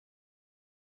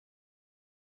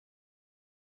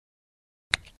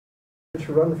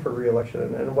to run for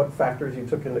re-election, and what factors you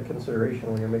took into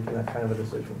consideration when you're making that kind of a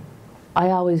decision? I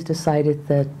always decided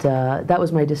that that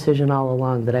was my decision all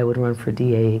along, that I would run for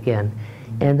DA again.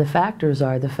 And the factors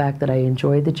are the fact that I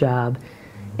enjoyed the job,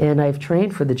 and I've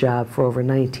trained for the job for over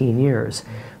 19 years.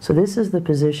 So this is the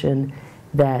position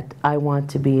that I want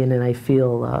to be in, and I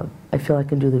feel I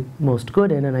can do the most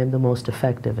good in, and I'm the most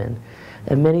effective in.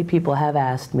 And many people have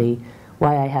asked me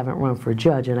why I haven't run for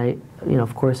judge, and I,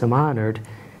 of course, I'm honored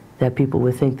that people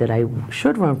would think that I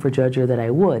should run for judge or that I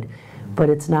would,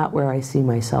 but it's not where I see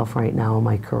myself right now in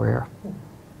my career.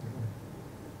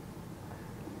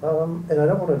 And I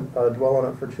don't want to dwell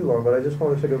on it for too long, but I just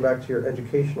wanted to go back to your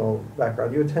educational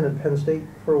background. You attended Penn State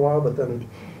for a while, but then,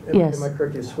 yes. Am I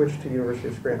correct, you switched to University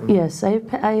of Scranton? Yes,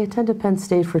 I attended Penn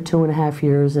State for 2.5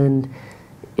 years, and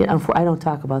I don't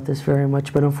talk about this very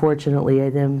much, but unfortunately I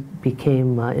then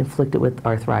became inflicted with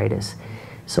arthritis.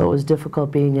 So it was difficult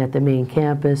being at the main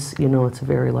campus. It's a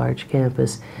very large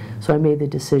campus. So I made the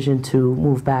decision to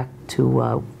move back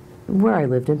to where I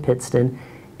lived in Pittston,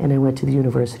 and I went to the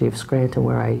University of Scranton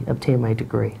where I obtained my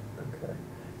degree. Okay.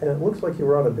 And it looks like you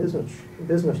were on a business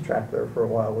track there for a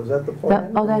while. Was that the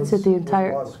plan? That's it. The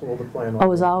entire was law school the plan? It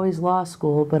was always law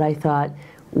school, but I thought,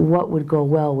 what would go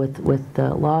well with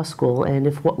law school? And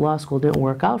if law school didn't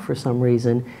work out for some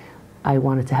reason, I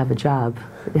wanted to have a job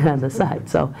on the side.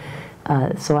 So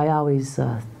I always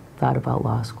thought about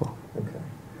law school. Okay.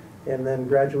 And then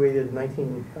graduated in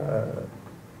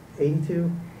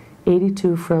 1982?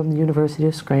 82 from the University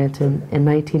of Scranton. In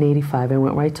 1985, I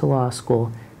went right to law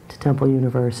school, to Temple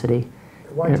University.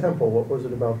 Why Temple? What was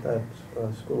it about that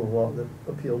school of law that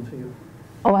appealed to you?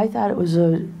 Oh, I thought it was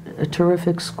a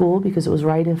terrific school because it was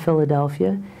right in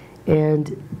Philadelphia,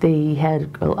 and they had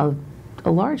a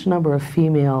large number of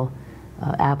female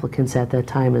applicants at that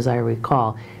time, as I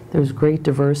recall. There was great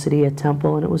diversity at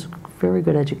Temple, and it was a very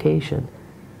good education.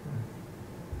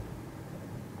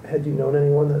 Had you known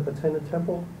anyone that attended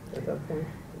Temple at that point?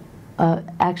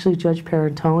 Actually, Judge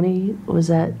Perantoni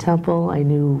was at Temple. I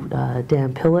knew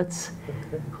Dan Pillitz,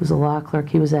 who's a law clerk.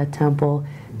 He was at Temple.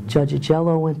 Judge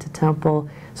Agello went to Temple.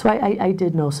 So I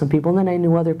did know some people. And then I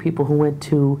knew other people who went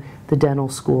to the dental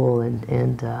school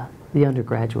and the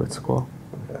undergraduate school.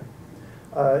 Okay.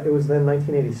 It was then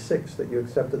 1986 that you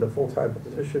accepted a full-time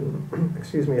position,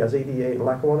 excuse me, as ADA in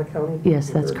Lackawanna County? Yes,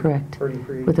 that's correct.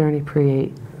 With Ernie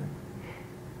Preate.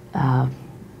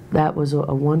 That was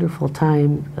a wonderful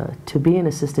time to be an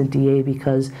assistant DA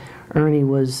because Ernie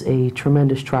was a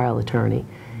tremendous trial attorney.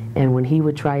 And when he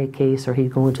would try a case or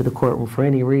he'd go into the courtroom for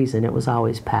any reason, it was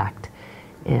always packed.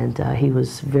 And he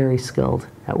was very skilled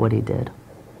at what he did.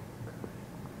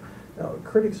 Now,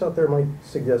 critics out there might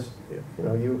suggest,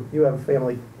 you have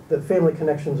that family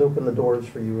connections open the doors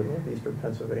for you in northeastern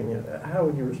Pennsylvania. How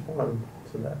would you respond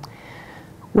to that?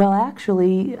 Well,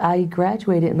 actually, I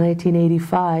graduated in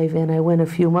 1985, and I went a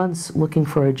few months looking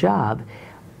for a job.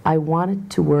 I wanted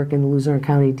to work in the Luzerne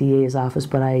County DA's office,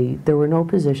 but there were no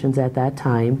positions at that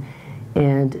time,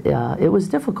 and it was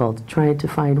difficult trying to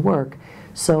find work.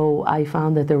 So I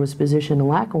found that there was a position in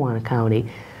Lackawanna County.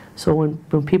 So when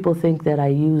people think that I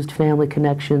used family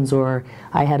connections or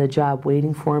I had a job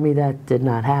waiting for me, that did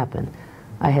not happen.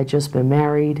 I had just been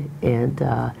married, and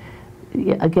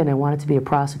again, I wanted to be a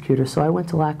prosecutor, so I went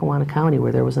to Lackawanna County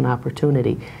where there was an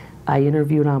opportunity. I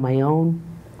interviewed on my own,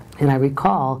 and I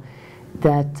recall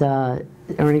that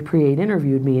Ernie Preate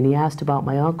interviewed me, and he asked about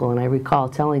my uncle, and I recall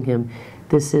telling him,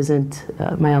 this isn't,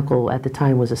 my uncle at the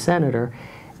time was a senator.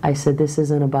 I said, this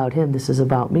isn't about him, this is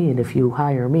about me, and if you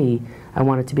hire me, I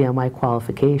want it to be on my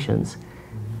qualifications.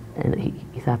 And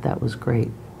he thought that was great.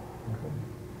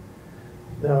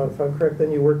 Now, if I'm correct,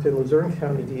 then you worked in Luzerne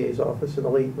County DA's office in the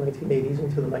late 1980s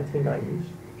into the 1990s?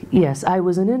 Yes, I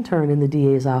was an intern in the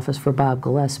DA's office for Bob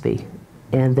Gillespie.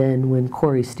 And then when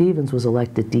Corey Stevens was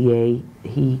elected DA,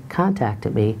 he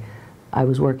contacted me. I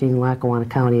was working in Lackawanna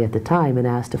County at the time and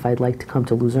asked if I'd like to come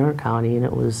to Luzerne County, and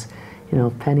it was,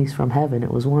 pennies from heaven.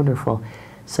 It was wonderful.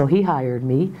 So he hired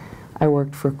me. I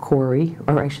worked for Corey,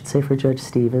 or I should say for Judge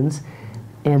Stevens,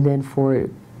 and then for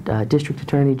District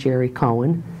Attorney Jerry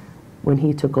Cohen, when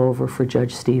he took over for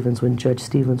Judge Stevens, when Judge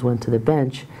Stevens went to the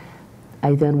bench.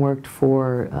 I then worked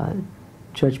for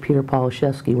Judge Peter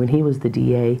Polashevsky when he was the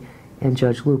DA, and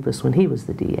Judge Lupus when he was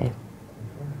the DA.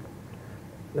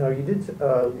 Now, you did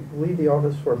leave the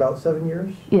office for about 7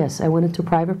 years? Yes, I went into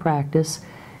private practice,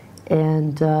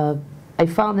 and I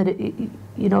found that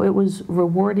it was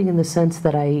rewarding in the sense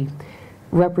that I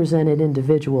represented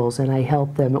individuals and I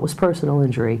helped them. It was personal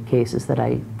injury cases that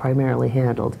I primarily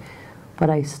handled. But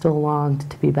I still longed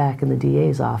to be back in the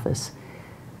DA's office.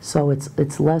 So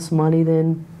it's less money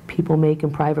than people make in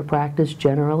private practice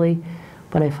generally,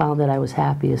 but I found that I was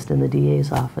happiest in the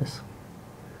DA's office.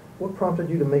 What prompted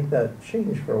you to make that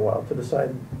change for a while, to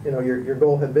decide, your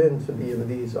goal had been to be in the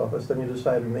DA's office, then you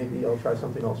decided maybe I'll try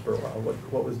something else for a while.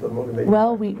 What was the motivation?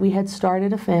 Well, we had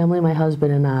started a family, my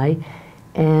husband and I,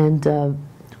 and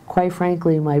quite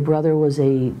frankly, my brother was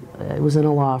in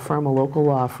a law firm, a local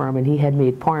law firm, and he had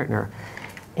made partner.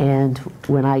 And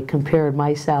when I compared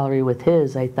my salary with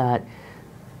his, I thought,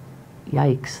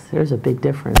 yikes, there's a big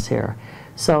difference here.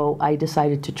 So I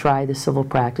decided to try the civil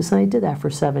practice, and I did that for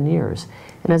 7 years.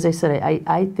 And as I said,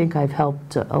 I think I've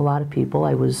helped a lot of people.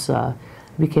 I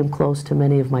became close to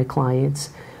many of my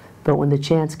clients. But when the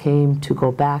chance came to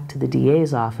go back to the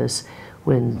DA's office,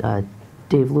 when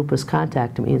Dave Lupus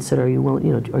contacted me and said, are you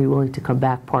willing to come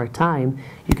back part-time?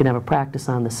 You can have a practice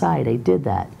on the side. I did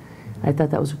that. I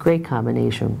thought that was a great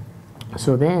combination.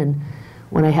 So then,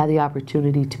 when I had the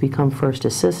opportunity to become first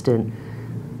assistant,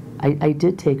 I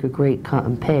did take a great cut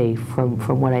in pay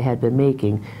from what I had been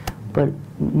making, but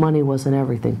money wasn't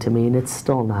everything to me, and it's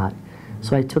still not.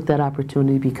 So I took that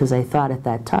opportunity because I thought at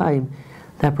that time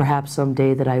that perhaps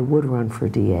someday that I would run for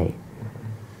DA.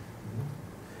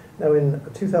 Now, in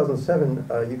 2007,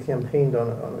 you campaigned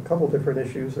on a couple different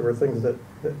issues. There were things that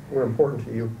were important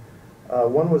to you.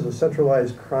 One was a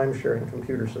centralized crime-sharing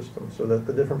computer system, so that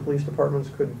the different police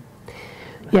departments could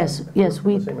Yes, the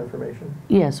same information.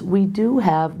 Yes, we do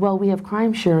have, well, we have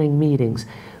crime-sharing meetings,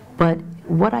 but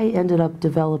what I ended up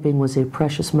developing was a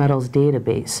precious metals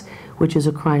database, which is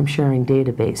a crime-sharing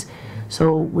database.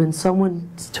 So when someone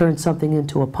turns something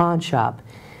into a pawn shop,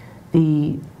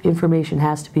 the information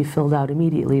has to be filled out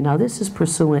immediately. Now, this is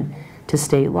pursuant to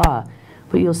state law,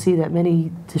 but you'll see that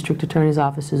many district attorneys'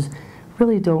 offices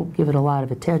really don't give it a lot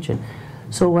of attention.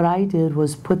 So what I did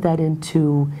was put that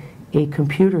into a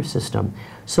computer system.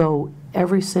 So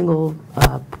every single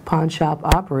pawn shop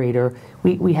operator,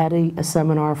 we had a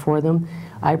seminar for them.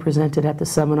 I presented at the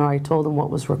seminar. I told them what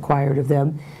was required of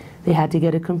them. They had to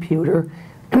get a computer,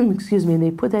 excuse me, and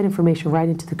they put that information right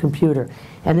into the computer.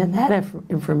 And then that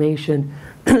information,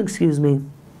 excuse me,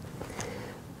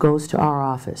 goes to our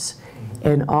office.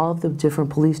 And all of the different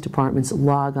police departments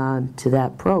log on to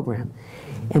that program.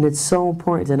 And it's so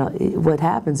important. And what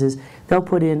happens is they'll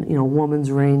put in,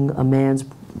 woman's ring, a man's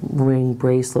ring,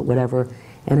 bracelet, whatever,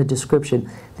 and a description.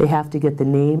 They have to get the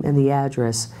name and the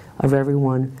address of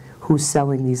everyone who's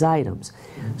selling these items.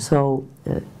 So,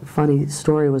 funny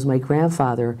story was my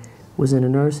grandfather was in a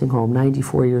nursing home,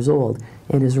 94 years old,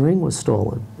 and his ring was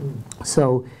stolen.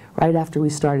 So, right after we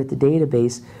started the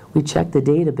database, we checked the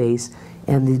database,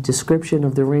 and the description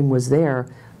of the ring was there,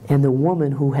 and the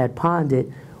woman who had pawned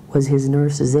it was his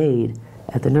nurse's aide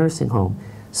at the nursing home.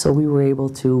 So we were able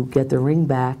to get the ring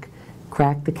back,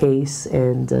 crack the case,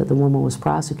 and the woman was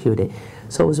prosecuted.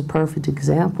 So it was a perfect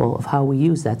example of how we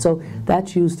use that. So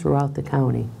that's used throughout the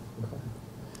county.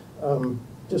 Okay.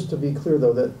 Just to be clear,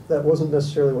 though, that wasn't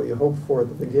necessarily what you hoped for at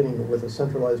the beginning with a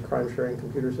centralized crime-sharing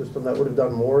computer system. That would have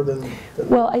done more than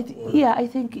well, I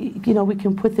think we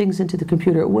can put things into the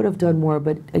computer. It would have done more,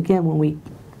 but again, when we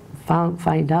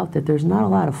find out that there's not a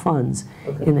lot of funds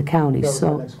in the county. That was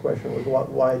my next question,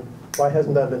 was why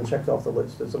hasn't that been checked off the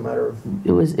list? It's a matter of...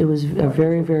 It was a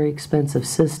very, very expensive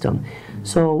system.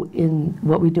 So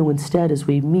what we do instead is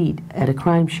we meet at a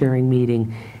crime-sharing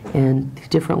meeting, and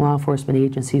different law enforcement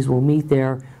agencies will meet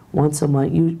there once a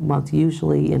month,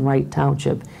 usually in Wright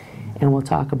Township, and we'll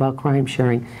talk about crime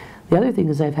sharing. The other thing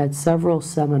is I've had several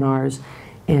seminars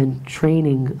and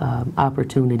training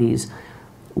opportunities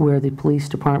where the police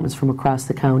departments from across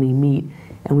the county meet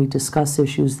and we discuss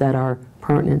issues that are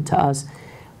pertinent to us.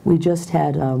 We just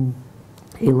had a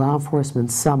law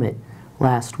enforcement summit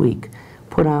last week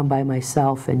put on by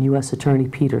myself and U.S. Attorney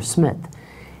Peter Smith,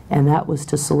 and that was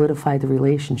to solidify the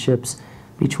relationships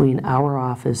between our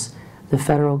office, the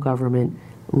federal government,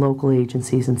 local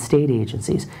agencies, and state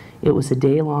agencies. It was a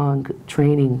day-long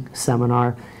training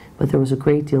seminar, but there was a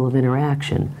great deal of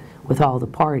interaction with all the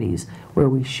parties where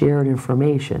we shared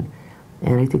information.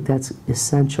 And I think that's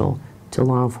essential to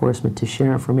law enforcement, to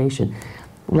share information.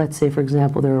 Let's say, for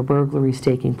example, there are burglaries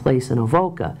taking place in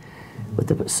Avoca with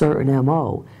a certain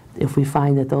MO. If we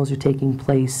find that those are taking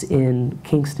place in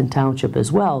Kingston Township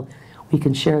as well, we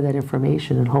can share that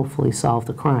information and hopefully solve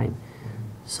the crime.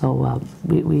 So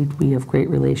we have great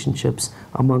relationships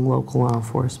among local law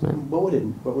enforcement. What would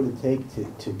it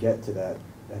take to get to that?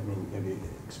 I mean, have you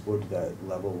explored to that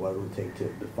level? What would it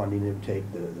take the funding it would take,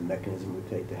 the mechanism it would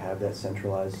take to have that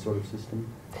centralized sort of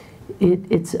system?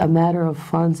 It's a matter of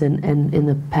funds, and in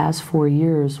the past 4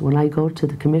 years, when I go to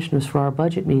the commissioners for our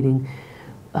budget meeting,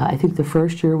 I think the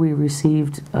first year we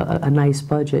received a nice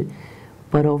budget,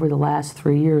 but over the last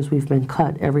 3 years we've been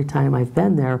cut every time I've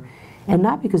been there, And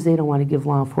not because they don't want to give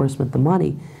law enforcement the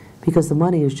money, because the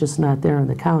money is just not there in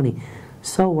the county.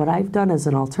 So what I've done as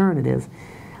an alternative,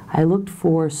 I looked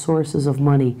for sources of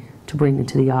money to bring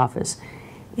into the office,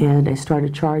 and I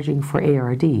started charging for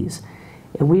ARDs.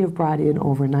 And we have brought in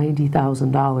over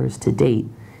 $90,000 to date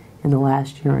in the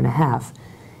last year and a half,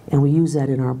 and we use that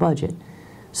in our budget.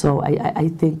 So I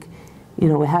think, you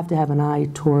know, we have to have an eye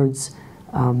towards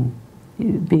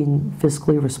being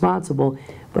fiscally responsible,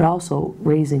 but also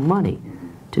raising money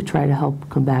to try to help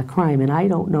combat crime. And I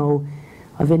don't know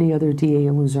of any other DA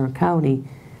in Luzerne County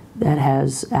that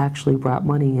has actually brought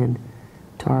money in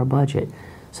to our budget.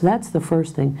 So that's the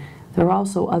first thing. There are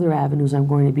also other avenues I'm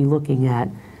going to be looking at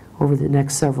over the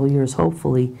next several years,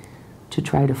 hopefully, to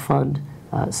try to fund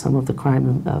some of the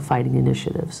crime fighting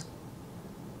initiatives.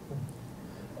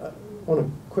 I want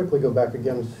to quickly go back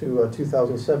again to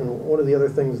 2007. One of the other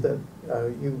things that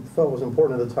you felt was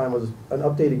important at the time was an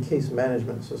updated case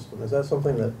management system. Is that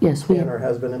something that can or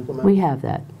has been implemented? We have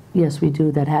that. Yes, we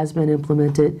do. That has been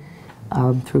implemented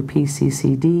through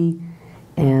PCCD,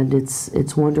 and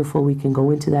it's wonderful. We can go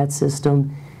into that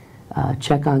system,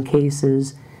 check on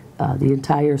cases. The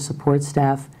entire support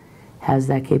staff has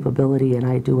that capability, and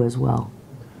I do as well.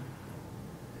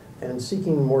 And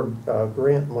seeking more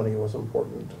grant money was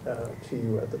important to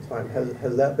you at the time.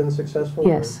 Has that been successful?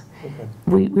 Yes. Okay.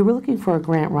 We were looking for a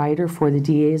grant writer for the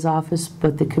DA's office,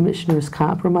 but the commissioners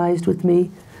compromised with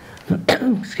me.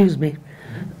 Excuse me.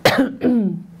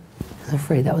 I was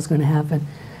afraid that was going to happen.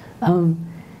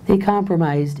 They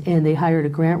compromised, and they hired a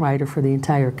grant writer for the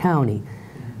entire county.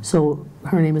 So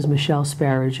her name is Michelle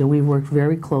Sparridge, and we've worked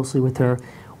very closely with her.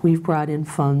 We've brought in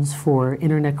funds for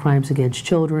internet crimes against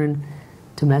children,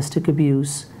 domestic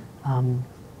abuse,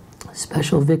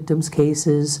 special victims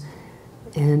cases,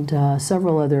 and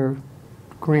several other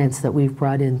grants that we've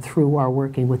brought in through our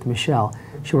working with Michelle.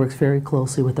 She works very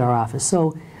closely with our office.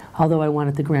 So although I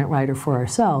wanted the grant writer for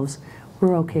ourselves,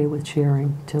 we're okay with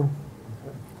sharing too.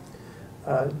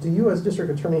 Do you as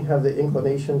district attorney have the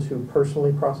inclination to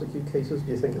personally prosecute cases?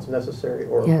 Do you think it's necessary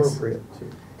or appropriate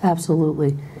to?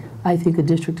 Absolutely. I think a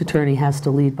district attorney has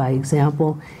to lead by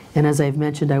example. And as I've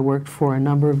mentioned, I worked for a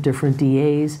number of different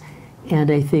DAs,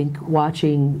 and I think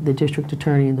watching the district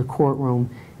attorney in the courtroom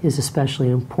is especially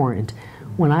important.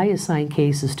 When I assign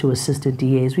cases to assistant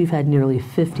DAs, we've had nearly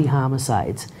 50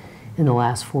 homicides in the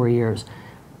last 4 years.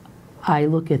 I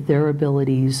look at their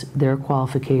abilities, their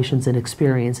qualifications and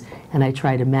experience, and I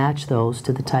try to match those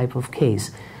to the type of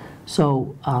case.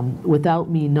 So without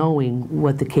me knowing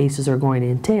what the cases are going to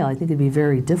entail, I think it'd be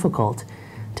very difficult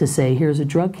to say, here's a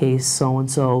drug case,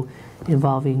 so-and-so,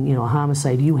 involving, you know, a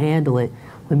homicide, you handle it,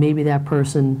 but maybe that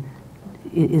person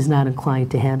is not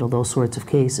inclined to handle those sorts of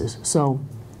cases. So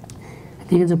I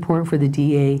think it's important for the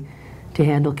DA to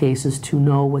handle cases, to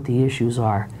know what the issues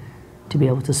are, to be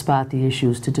able to spot the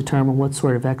issues, to determine what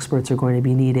sort of experts are going to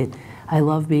be needed. I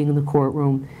love being in the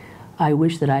courtroom. I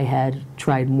wish that I had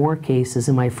tried more cases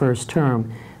in my first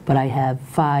term, but I have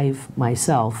 5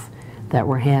 myself that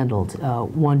were handled.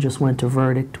 One just went to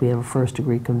verdict. We have a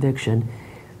first-degree conviction.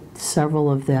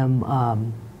 Several of them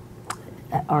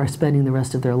are spending the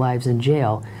rest of their lives in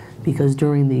jail because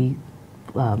during the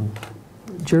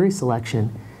jury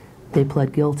selection, they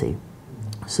pled guilty.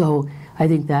 So I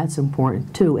think that's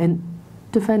important too. And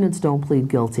defendants don't plead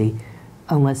guilty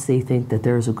unless they think that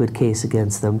there's a good case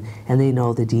against them and they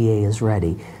know the DA is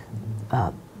ready.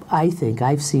 I think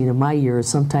I've seen in my years,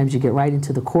 sometimes you get right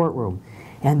into the courtroom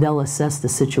and they'll assess the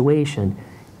situation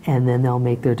and then they'll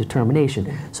make their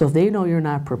determination. So if they know you're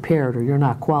not prepared or you're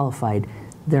not qualified,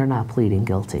 they're not pleading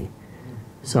guilty.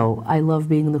 So I love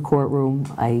being in the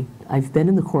courtroom. I've been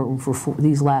in the courtroom for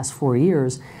these last 4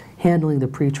 years, handling the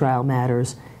pretrial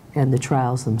matters and the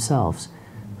trials themselves.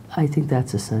 I think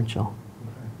that's essential.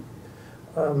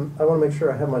 I want to make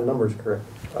sure I have my numbers correct.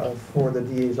 For the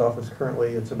DA's office currently,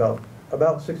 it's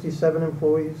about 67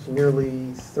 employees,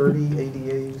 nearly 30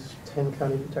 ADAs, 10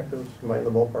 county detectives. Am I in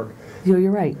the ballpark?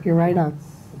 You're right. You're right on.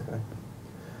 Okay.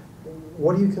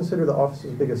 What do you consider the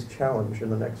office's biggest challenge in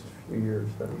the next few years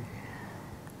then?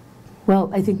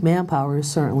 Well, I think manpower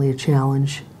is certainly a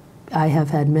challenge. I have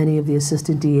had many of the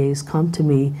assistant DAs come to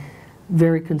me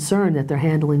very concerned that they're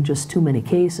handling just too many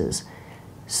cases.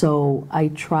 So I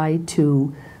try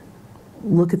to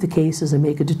look at the cases and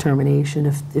make a determination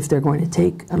if they're going to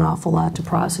take an awful lot to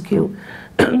prosecute.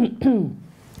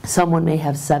 Someone may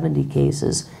have 70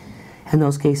 cases, and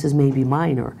those cases may be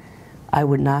minor. I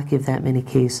would not give that many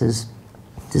cases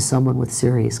to someone with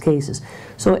serious cases.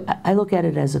 So I look at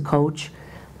it as a coach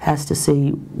has to see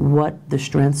what the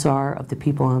strengths are of the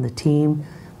people on the team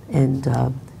and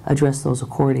address those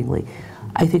accordingly.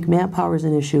 I think manpower is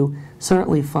an issue.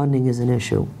 Certainly funding is an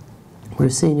issue. We're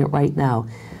seeing it right now.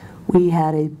 We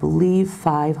had, I believe,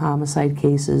 5 homicide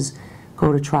cases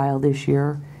go to trial this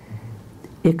year.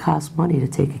 It costs money to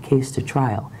take a case to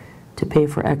trial, to pay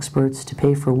for experts, to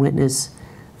pay for witness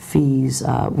fees,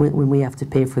 when we have to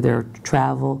pay for their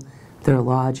travel, their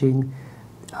lodging.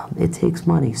 It takes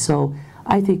money. So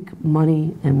I think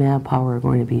money and manpower are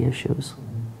going to be issues.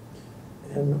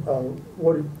 And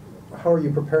how are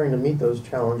you preparing to meet those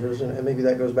challenges? And maybe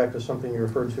that goes back to something you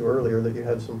referred to earlier, that you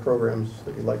had some programs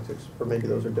that you'd like to, or maybe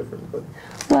those are different. But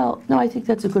well, no, I think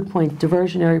that's a good point.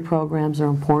 Diversionary programs are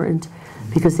important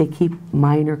because they keep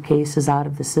minor cases out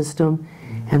of the system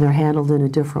and they're handled in a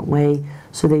different way,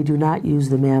 so they do not use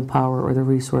the manpower or the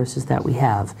resources that we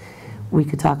have. We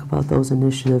could talk about those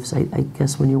initiatives, I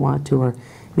guess, when you want to, or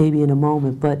maybe in a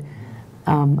moment, but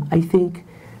I think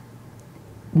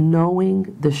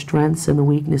knowing the strengths and the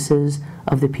weaknesses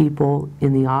of the people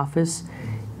in the office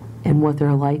and what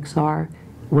their likes are,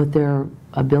 what their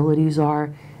abilities are,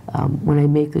 when I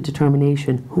make the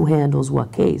determination who handles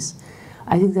what case,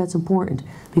 I think that's important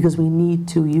because we need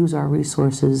to use our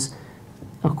resources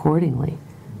accordingly,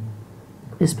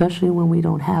 especially when we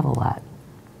don't have a lot.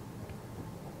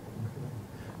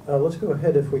 Let's go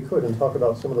ahead, if we could, and talk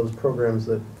about some of those programs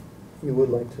that you would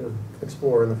like to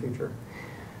explore in the future.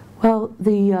 Well,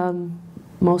 the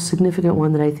most significant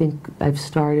one that I think I've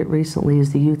started recently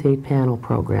is the Youth Aid Panel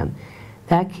program.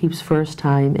 That keeps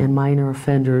first-time and minor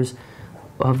offenders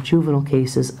of juvenile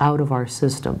cases out of our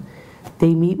system.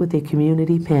 They meet with a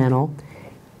community panel.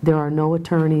 There are no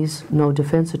attorneys, no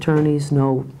defense attorneys,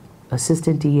 no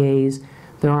assistant DAs.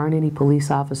 There aren't any police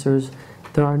officers.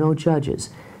 There are no judges.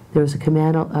 There's a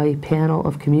panel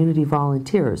of community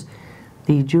volunteers.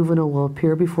 The juvenile will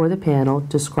appear before the panel,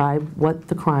 describe what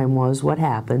the crime was, what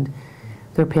happened.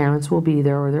 Their parents will be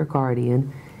there or their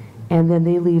guardian, and then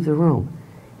they leave the room.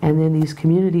 And then these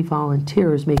community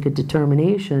volunteers make a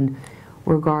determination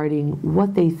regarding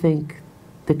what they think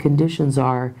the conditions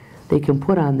are they can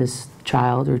put on this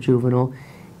child or juvenile,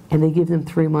 and they give them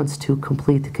 3 months to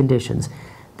complete the conditions.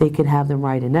 They can have them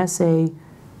write an essay,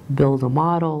 build a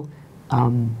model,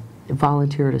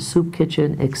 volunteer at a soup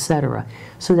kitchen, etc.,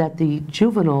 so that the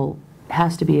juvenile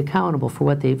has to be accountable for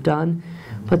what they've done,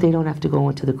 but they don't have to go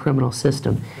into the criminal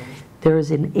system. There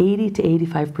is an 80 to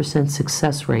 85%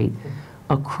 success rate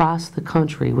across the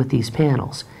country with these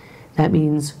panels. That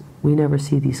means we never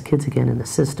see these kids again in the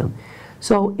system.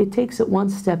 So it takes it one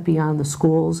step beyond the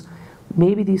schools.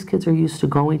 Maybe these kids are used to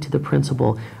going to the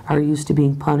principal, are used to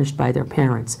being punished by their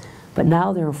parents, but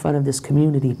now they're in front of this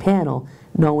community panel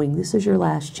knowing this is your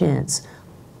last chance.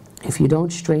 If you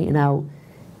don't straighten out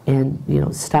and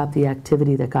stop the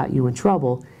activity that got you in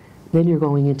trouble, then you're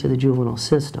going into the juvenile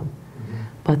system.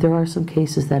 But there are some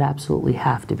cases that absolutely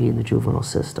have to be in the juvenile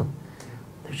system.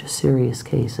 They're just serious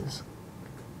cases.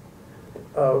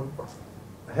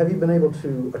 Have you been able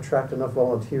to attract enough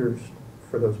volunteers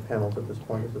for those panels at this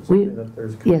point? Is it something that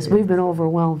there's yes, we've been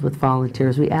overwhelmed with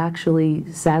volunteers. We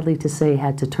actually, sadly to say,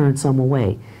 had to turn some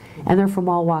away. And they're from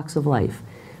all walks of life.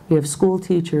 We have school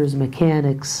teachers,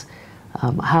 mechanics,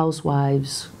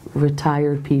 housewives,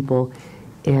 retired people,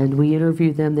 and we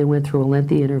interviewed them. They went through a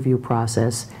lengthy interview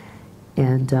process,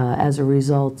 and as a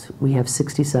result, we have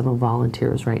 67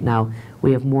 volunteers right now.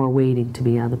 We have more waiting to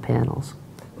be on the panels.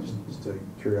 Just out of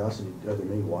curiosity, are there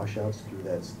many washouts through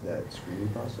that screening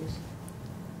process?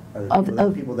 Are there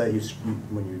Of people that you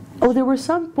when you? Oh, there were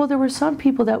some. Well, there were some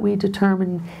people that we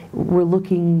determined were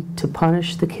looking to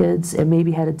punish the kids and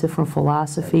maybe had a different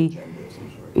philosophy.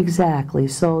 Exactly.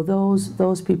 So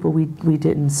those people we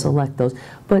didn't select those,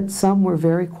 but some were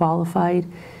very qualified.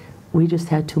 We just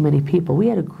had too many people. We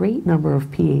had a great number of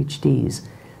PhDs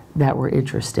that were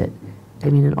interested. I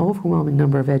mean, an overwhelming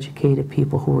number of educated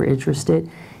people who were interested.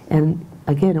 And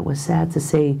again, it was sad to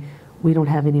say we don't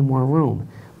have any more room.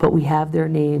 But we have their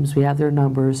names, we have their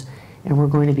numbers, and we're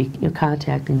going to be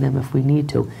contacting them if we need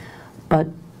to. But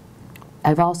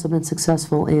I've also been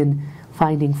successful in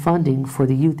finding funding for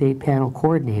the Youth Aid Panel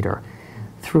Coordinator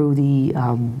through the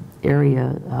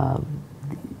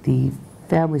the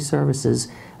Family Services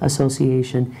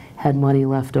Association had money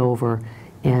left over,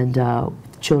 and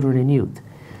Children and Youth,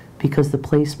 because the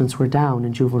placements were down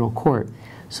in juvenile court.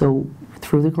 So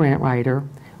through the grant writer,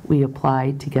 we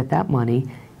applied to get that money,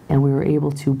 and we were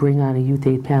able to bring on a Youth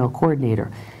Aid Panel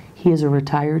Coordinator. He is a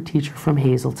retired teacher from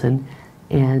Hazleton,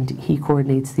 and he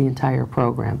coordinates the entire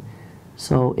program.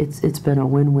 So it's been a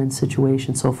win-win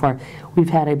situation so far. We've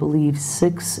had, I believe,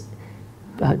 6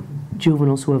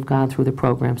 juveniles who have gone through the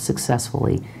program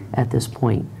successfully at this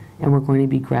point, and we're going to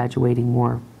be graduating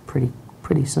more pretty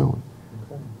soon.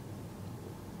 Okay.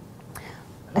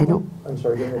 I don't, I'm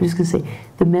sorry, go ahead. I'm just going to say,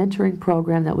 the mentoring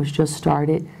program that was just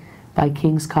started by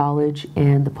King's College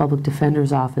and the Public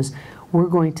Defender's Office, we're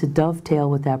going to dovetail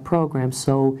with that program,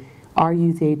 so our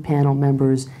youth aid panel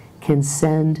members can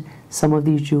send some of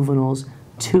these juveniles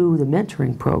to the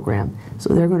mentoring program.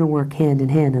 So they're going to work hand in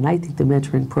hand, and I think the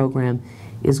mentoring program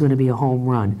is going to be a home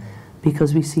run,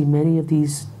 because we see many of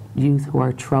these youth who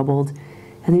are troubled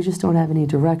and they just don't have any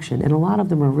direction, and a lot of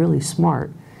them are really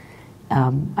smart.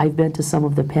 I've been to some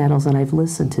of the panels and I've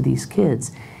listened to these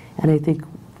kids, and I think,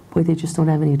 boy, they just don't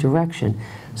have any direction.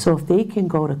 So if they can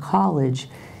go to college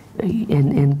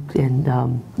and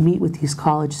meet with these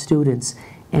college students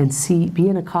and be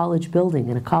in a college building,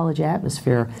 in a college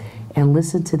atmosphere, and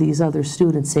listen to these other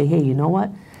students say, hey, you know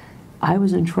what? I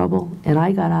was in trouble and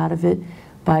I got out of it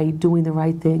by doing the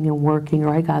right thing and working,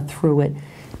 or I got through it.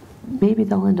 Maybe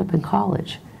they'll end up in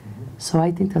college. So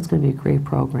I think that's going to be a great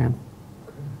program.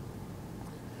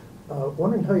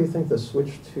 Wondering how you think the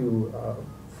switch to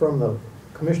from the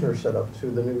commissioner setup to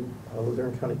the new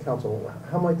Luzerne County Council,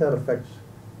 how might that affect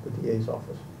the DA's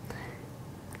office?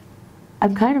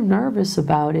 I'm kind of nervous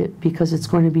about it because it's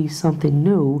going to be something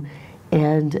new,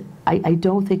 and I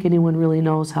don't think anyone really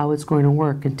knows how it's going to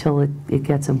work until it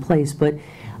gets in place. But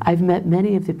I've met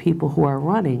many of the people who are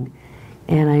running,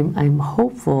 and I'm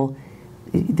hopeful.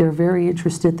 They're very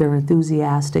interested, they're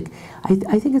enthusiastic.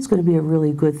 I think it's going to be a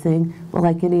really good thing, but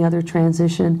like any other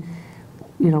transition,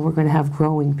 you know, we're going to have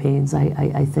growing pains,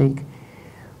 I think.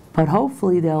 But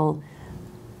hopefully they'll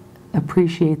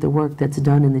appreciate the work that's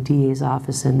done in the DA's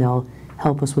office, and they'll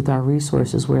help us with our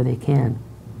resources where they can.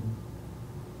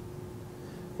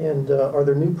 And are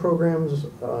there new programs,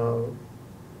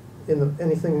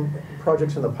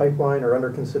 projects in the pipeline or under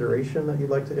consideration that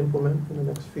you'd like to implement in the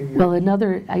next few years? Well,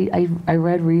 I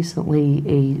read recently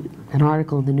an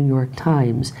article in the New York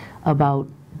Times about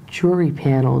jury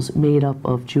panels made up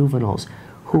of juveniles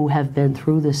who have been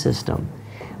through the system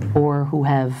or who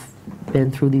have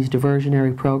been through these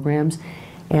diversionary programs,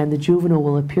 and the juvenile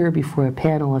will appear before a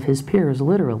panel of his peers,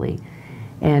 literally.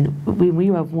 And we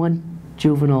have one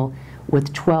juvenile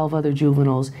with 12 other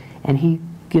juveniles, and he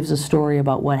gives a story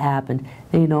about what happened.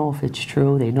 They know if it's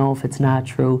true, they know if it's not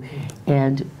true,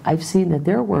 and I've seen that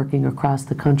they're working across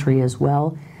the country as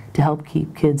well to help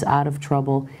keep kids out of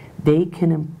trouble. They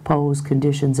can impose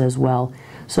conditions as well.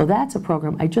 So that's a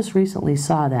program. I just recently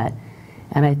saw that,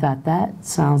 and I thought that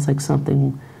sounds like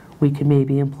something we could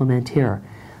maybe implement here.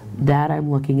 That I'm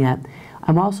looking at.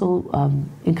 I'm also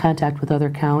in contact with other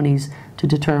counties to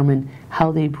determine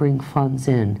how they bring funds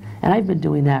in, and I've been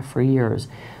doing that for years.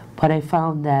 But I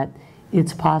found that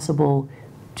it's possible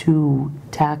to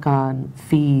tack on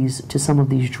fees to some of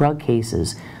these drug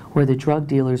cases where the drug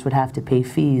dealers would have to pay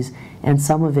fees, and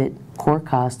some of it, court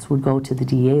costs, would go to the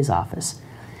DA's office.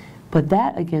 But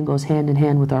that, again, goes hand in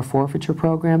hand with our forfeiture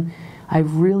program.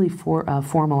 I've really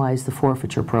formalized the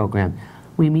forfeiture program.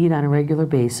 We meet on a regular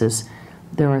basis.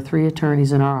 There are 3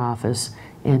 attorneys in our office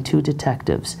and 2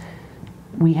 detectives.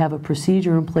 We have a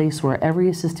procedure in place where every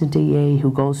assistant DA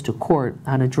who goes to court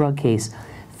on a drug case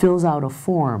fills out a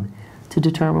form to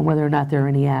determine whether or not there are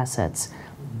any assets.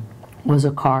 Was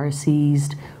a car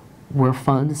seized? Were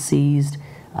funds seized?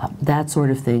 That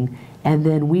sort of thing. And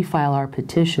then we file our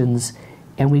petitions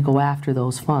and we go after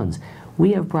those funds.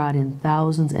 We have brought in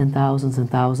thousands and thousands and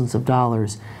thousands of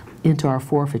dollars into our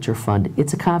forfeiture fund.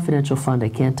 It's a confidential fund. I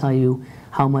can't tell you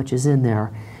how much is in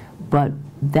there. But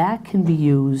that can be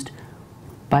used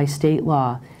by state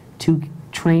law to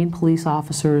train police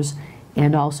officers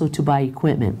and also to buy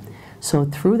equipment. So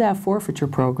through that forfeiture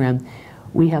program,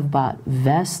 we have bought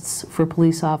vests for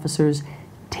police officers,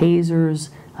 tasers,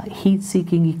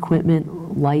 heat-seeking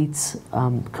equipment, lights,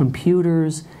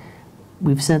 computers.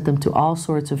 We've sent them to all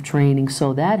sorts of training.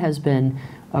 So that has been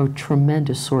a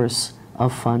tremendous source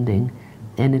of funding,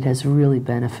 and it has really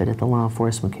benefited the law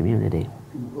enforcement community.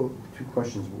 Well, 2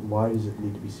 questions. Why does it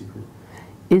need to be secret?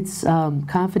 It's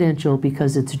confidential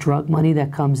because it's drug money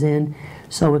that comes in,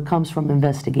 so it comes from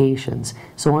investigations.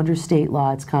 So under state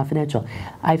law, it's confidential.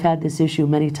 I've had this issue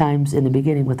many times in the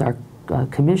beginning with our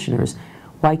commissioners.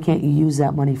 Why can't you use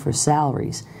that money for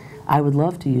salaries? I would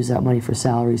love to use that money for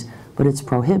salaries, but it's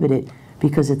prohibited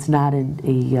because it's not in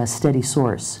a steady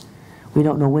source. We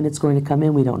don't know when it's going to come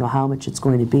in. We don't know how much it's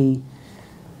going to be.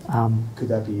 Could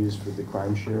that be used for the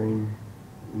crime sharing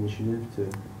initiative to?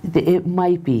 It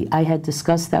might be. I had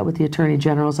discussed that with the Attorney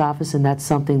General's office, and that's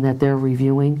something that they're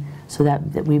reviewing, so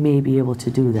that we may be able to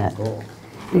do that. Oh.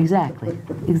 Exactly.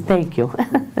 Thank you.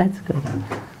 That's good.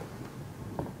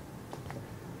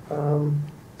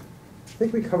 I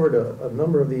think we covered a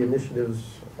number of the initiatives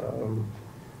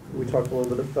We talked a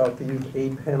little bit about the youth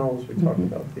aid panels. We talked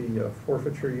about the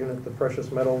forfeiture unit, the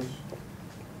precious metals.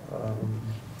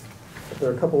 There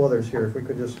are a couple others here. If we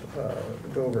could just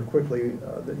go over quickly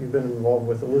that you've been involved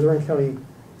with. The Luzerne County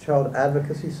Child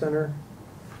Advocacy Center.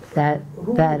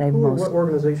 What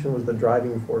organization was the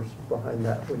driving force behind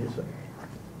that, would you say?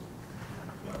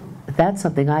 That's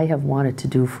something I have wanted to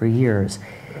do for years.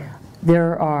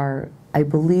 There are, I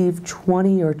believe,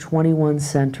 20 or 21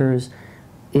 centers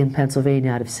in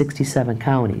Pennsylvania out of 67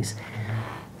 counties.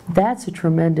 That's a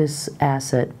tremendous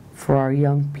asset for our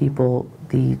young people,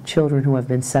 the children who have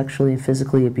been sexually and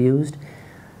physically abused.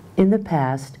 In the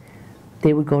past,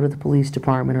 they would go to the police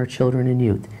department or children and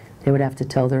youth. They would have to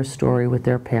tell their story with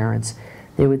their parents.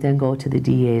 They would then go to the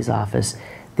DA's office.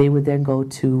 They would then go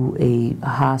to a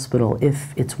hospital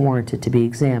if it's warranted to be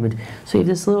examined. So you have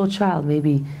this little child,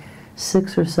 maybe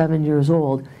 6 or 7 years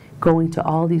old, going to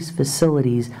all these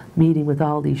facilities, meeting with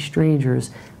all these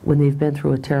strangers when they've been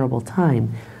through a terrible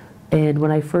time. And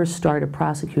when I first started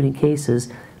prosecuting cases,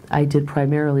 I did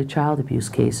primarily child abuse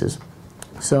cases.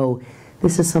 So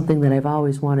this is something that I've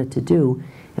always wanted to do.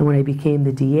 And when I became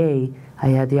the DA, I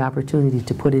had the opportunity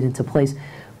to put it into place.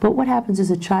 But what happens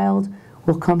is a child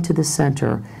will come to the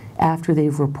center after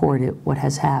they've reported what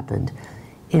has happened.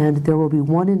 And there will be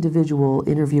one individual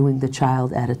interviewing the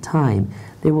child at a time.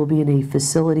 They will be in a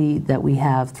facility that we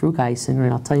have through Geisinger,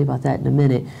 and I'll tell you about that in a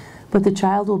minute. But the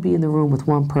child will be in the room with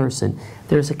one person.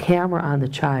 There's a camera on the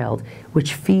child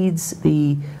which feeds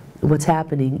what's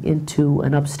happening into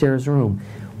an upstairs room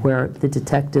where the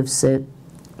detectives sit,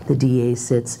 the DA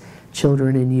sits,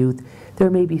 children and youth. There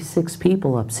may be 6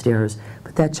 people upstairs,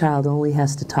 but that child only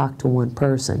has to talk to one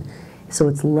person. So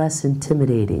it's less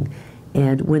intimidating.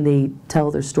 And when they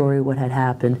tell their story, what had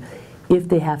happened, if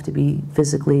they have to be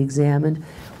physically examined,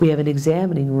 we have an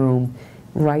examining room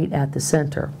right at the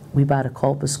center. We bought a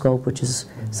colposcope, which is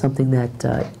something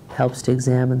that helps to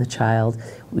examine the child.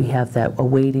 We have a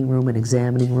waiting room, an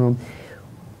examining room.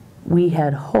 We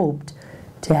had hoped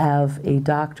to have a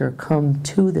doctor come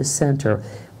to the center,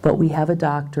 but we have a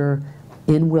doctor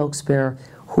in Wilkes-Barre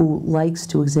who likes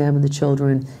to examine the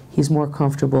children. He's more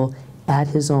comfortable at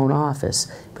his own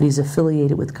office, but he's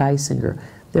affiliated with Geisinger.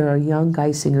 There are young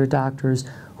Geisinger doctors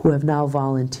who have now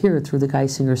volunteered through the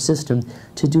Geisinger system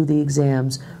to do the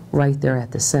exams right there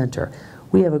at the center.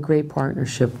 We have a great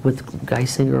partnership with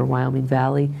Geisinger Wyoming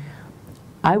Valley.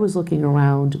 I was looking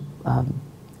around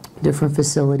different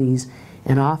facilities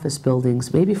and office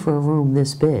buildings, maybe for a room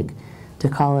this big, to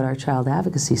call it our Child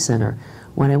Advocacy Center.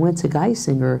 When I went to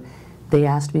Geisinger, they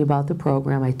asked me about the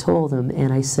program. I told them,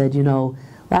 and I said, you know,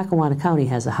 Lackawanna County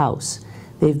has a house.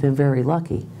 They've been very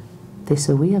lucky. They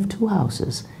said, we have 2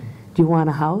 houses. Do you want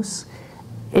a house?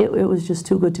 It was just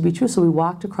too good to be true. So we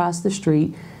walked across the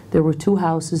street. There were 2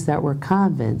 houses that were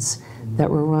convents that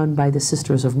were run by the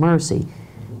Sisters of Mercy.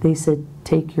 They said,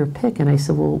 take your pick. And I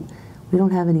said, well, we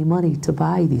don't have any money to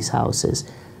buy these houses.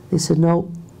 They said,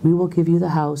 no, we will give you the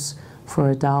house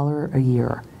for $1 a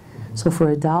year. So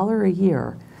for $1 a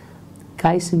year,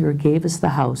 Geisinger gave us the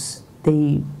house.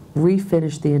 They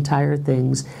refinished the entire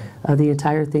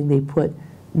thing. They put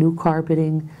new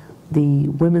carpeting, the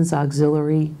women's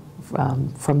auxiliary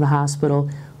from the hospital,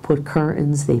 put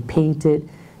curtains, they painted,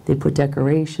 they put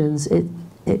decorations.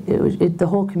 The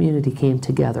whole community came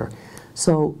together.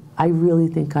 So I really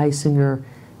think Geisinger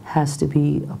has to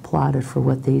be applauded for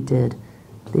what they did.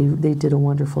 They did a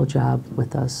wonderful job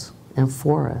with us and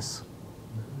for us.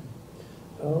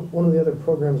 One of the other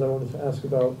programs I wanted to ask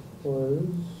about was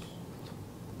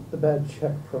the bad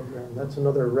check program. That's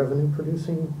another revenue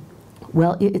producing?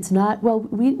 Well, it's not. Well,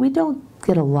 we don't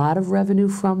get a lot of revenue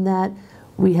from that.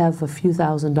 We have a few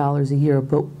 $1,000s a year,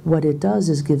 but what it does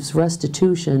is gives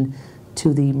restitution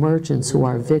to the merchants who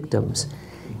are victims.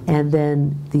 And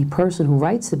then the person who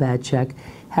writes the bad check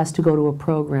has to go to a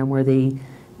program where they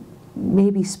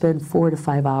maybe spend 4 to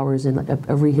 5 hours in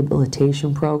a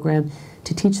rehabilitation program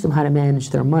to teach them how to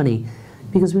manage their money.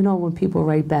 Because we know when people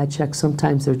write bad checks,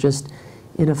 sometimes they're just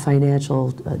in a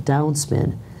financial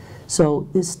downspin. So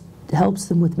this helps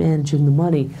them with managing the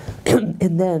money.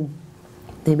 And then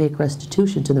they make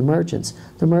restitution to the merchants.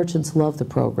 The merchants love the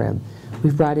program.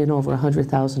 We've brought in over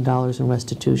 $100,000 in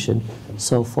restitution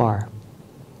so far.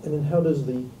 And then how does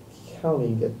the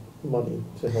county get money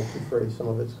to help defray some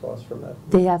of its costs from that?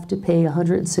 They have to pay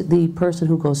the person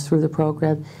who goes through the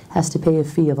program has to pay a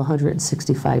fee of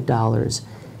 $165,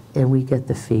 and we get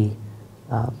the fee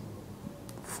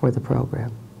for the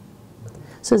program.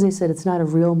 So as I said, it's not a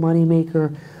real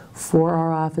moneymaker for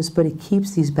our office, but it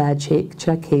keeps these bad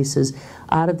check cases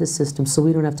out of the system so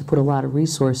we don't have to put a lot of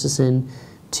resources in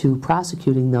to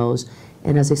prosecuting those,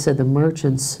 And as I said, the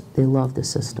merchants, they love the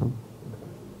system.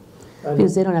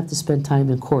 Because they don't have to spend time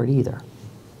in court either.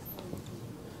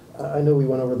 I know we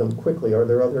went over them quickly. Are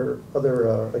there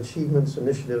other achievements,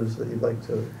 initiatives that you'd like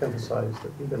to emphasize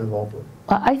that you've been involved with?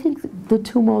 I think the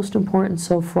two most important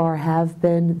so far have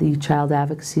been the Child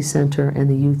Advocacy Center and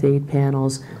the Youth Aid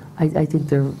panels. I think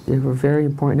they were very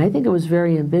important. I think it was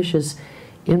very ambitious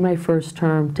in my first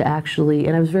term to actually,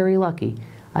 and I was very lucky.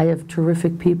 I have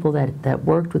terrific people that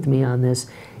worked with me on this,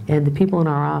 and the people in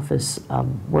our office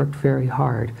worked very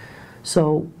hard.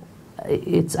 So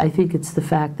I think it's the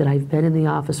fact that I've been in the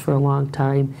office for a long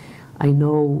time. I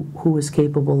know who is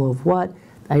capable of what.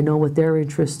 I know what their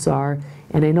interests are.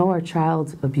 And I know our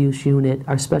child abuse unit,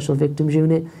 our special victims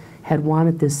unit, had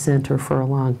wanted this center for a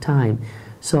long time.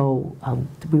 So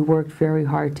we worked very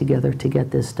hard together to get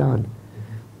this done.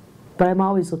 But I'm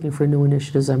always looking for new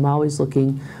initiatives. I'm always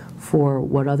looking for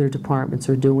what other departments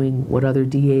are doing, what other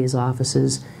DA's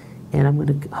offices, and I'm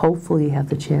going to hopefully have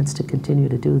the chance to continue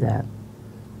to do that.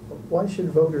 Why should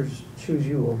voters choose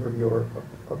you over your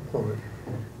opponent?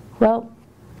 Well,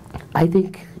 I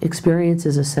think experience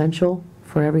is essential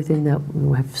for everything that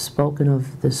we have spoken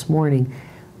of this morning.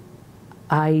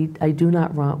 I do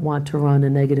not want to run a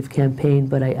negative campaign,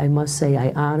 but I must say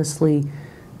I honestly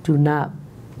do not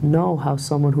know how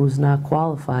someone who is not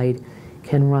qualified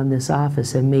can run this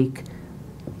office and make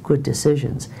good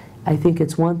decisions. I think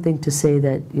it's one thing to say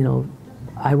that, you know,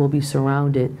 I will be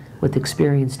surrounded with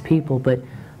experienced people, but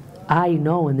I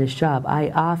know in this job I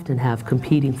often have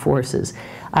competing forces.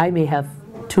 I may have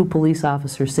two police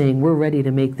officers saying we're ready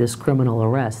to make this criminal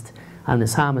arrest on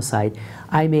this homicide.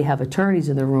 I may have attorneys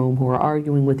in the room who are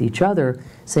arguing with each other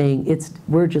saying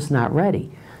we're just not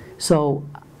ready. So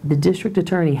the district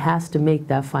attorney has to make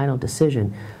that final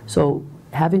decision. So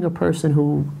having a person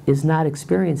who is not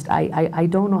experienced, I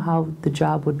don't know how the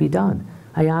job would be done.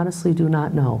 I honestly do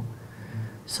not know.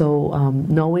 So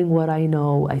knowing what I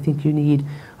know, I think you need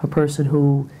a person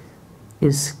who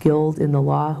is skilled in the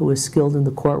law, who is skilled in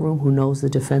the courtroom, who knows the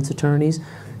defense attorneys,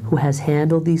 who has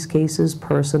handled these cases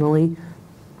personally.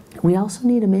 We also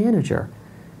need a manager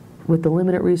with the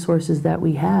limited resources that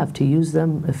we have to use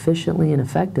them efficiently and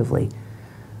effectively.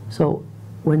 So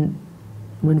when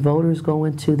voters go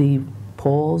into the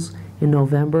polls in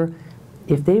November,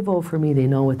 if they vote for me, they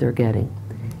know what they're getting.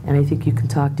 And I think you can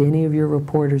talk to any of your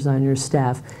reporters on your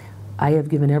staff. I have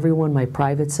given everyone my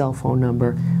private cell phone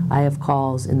number. I have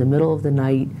calls in the middle of the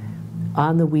night,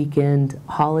 on the weekend,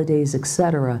 holidays,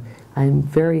 etc. I'm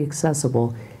very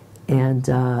accessible, and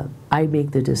I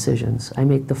make the decisions. I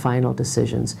make the final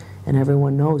decisions, and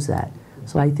everyone knows that.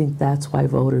 So I think that's why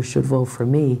voters should vote for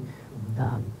me.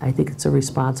 I think it's a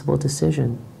responsible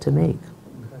decision to make.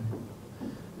 Okay.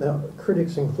 Now,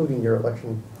 critics, including your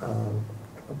election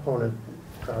opponent,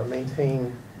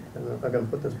 maintain, and I'm going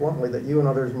to put this bluntly, that you and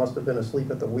others must have been asleep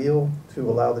at the wheel to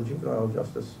allow the juvenile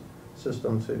justice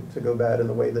system to go bad in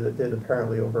the way that it did,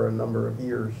 apparently over a number of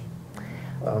years.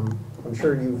 I'm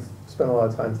sure you've spent a lot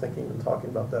of time thinking and talking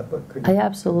about that, but could you... I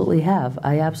absolutely have.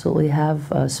 I absolutely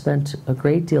have spent a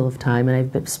great deal of time,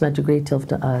 and I've spent a great deal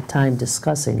of time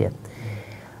discussing it.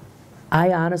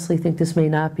 I honestly think this may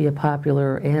not be a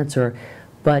popular answer,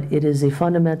 but it is a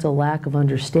fundamental lack of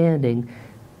understanding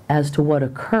as to what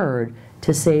occurred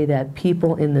to say that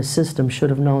people in the system should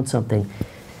have known something.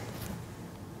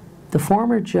 The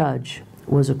former judge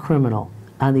was a criminal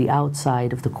on the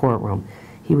outside of the courtroom.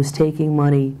 He was taking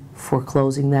money for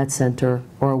closing that center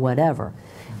or whatever.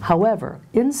 However,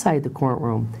 inside the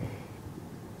courtroom,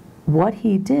 what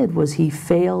he did was he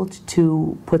failed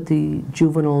to put the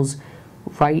juveniles'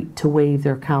 right to waive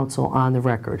their counsel on the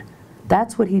record.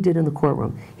 That's what he did in the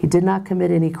courtroom. He did not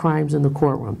commit any crimes in the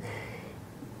courtroom.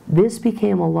 This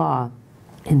became a law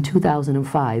in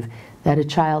 2005 that a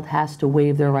child has to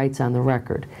waive their rights on the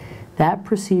record. That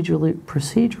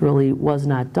procedurally was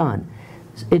not done.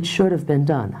 It should have been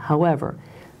done. However,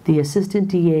 the assistant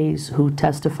DAs who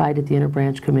testified at the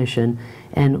Interbranch Commission,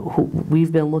 and who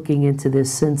we've been looking into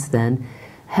this since then,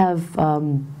 have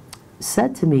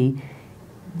said to me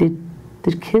that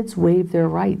the kids waive their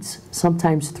rights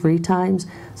sometimes 3 times,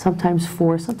 sometimes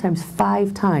 4, sometimes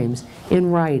 5 times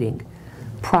in writing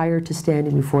prior to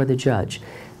standing before the judge.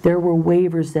 There were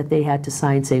waivers that they had to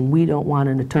sign saying, we don't want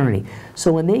an attorney.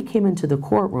 So when they came into the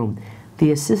courtroom,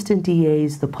 the assistant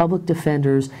DAs, the public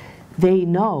defenders, they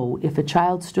know if a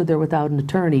child stood there without an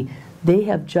attorney, they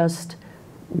have just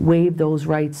waived those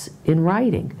rights in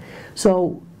writing.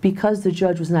 So because the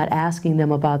judge was not asking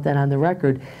them about that on the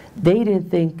record, they didn't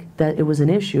think that it was an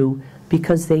issue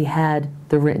because they had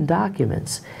the written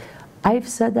documents. I've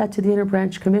said that to the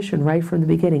Interbranch Commission right from the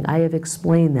beginning. I have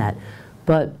explained that.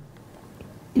 But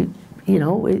you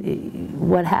know,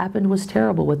 what happened was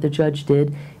terrible, what the judge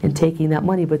did in taking that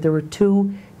money, but there were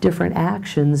two different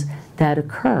actions that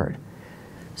occurred.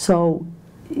 So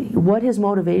what his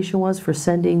motivation was for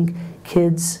sending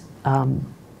kids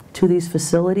to these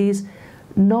facilities,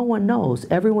 no one knows.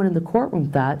 Everyone in the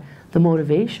courtroom thought the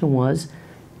motivation was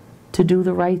to do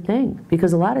the right thing,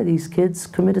 because a lot of these kids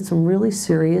committed some really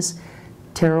serious,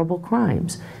 terrible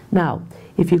crimes. Now,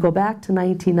 if you go back to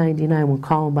 1999 when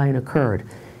Columbine occurred,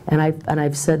 and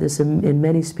I've said this in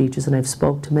many speeches, and I've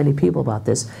spoke to many people about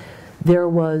this, there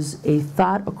was a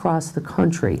thought across the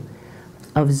country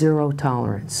of zero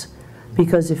tolerance.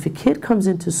 Because if a kid comes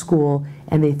into school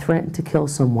and they threaten to kill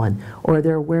someone, or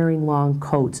they're wearing long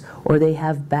coats, or they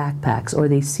have backpacks, or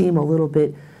they seem a little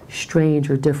bit strange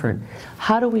or different,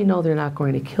 how do we know they're not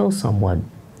going to kill someone?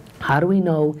 How do we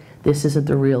know this isn't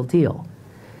the real deal?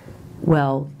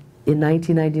 Well, in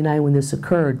 1999 when this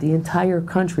occurred, the entire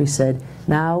country said,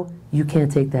 now you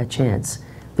can't take that chance.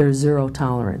 There's zero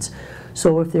tolerance.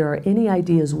 So if there are any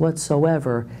ideas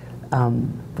whatsoever,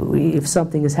 if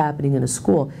something is happening in a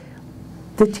school,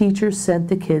 the teachers sent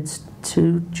the kids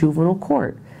to juvenile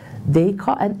court. They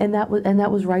and that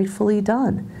was rightfully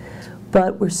done.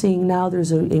 But we're seeing now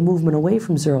there's a movement away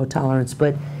from zero tolerance.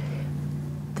 But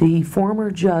the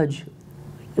former judge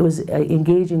was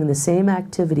engaging in the same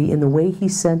activity in the way he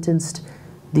sentenced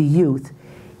the youth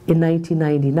in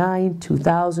 1999,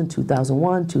 2000,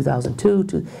 2001,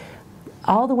 2002,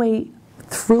 all the way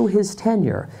through his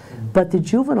tenure. But the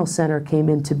juvenile center came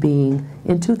into being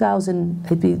in 2000,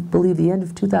 I believe the end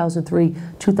of 2003,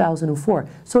 2004.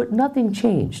 So nothing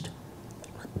changed.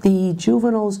 The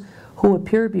juveniles who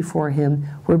appeared before him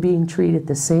were being treated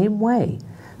the same way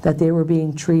that they were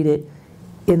being treated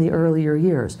in the earlier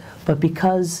years. But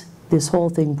because this whole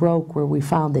thing broke where we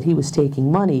found that he was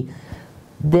taking money,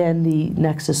 then the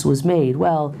nexus was made.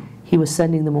 Well, he was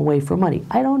sending them away for money.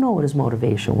 I don't know what his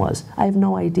motivation was. I have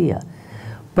no idea.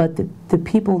 But the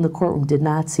people in the courtroom did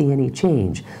not see any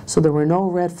change. So there were no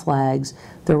red flags,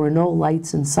 there were no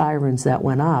lights and sirens that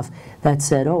went off that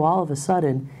said, oh, all of a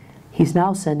sudden, he's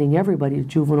now sending everybody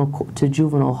to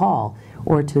juvenile hall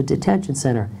or to a detention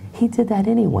center. He did that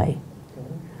anyway.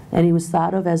 And he was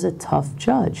thought of as a tough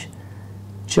judge.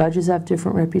 Judges have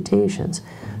different reputations.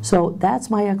 So that's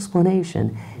my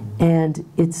explanation. And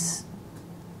it's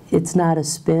not a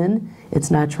spin. It's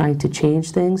not trying to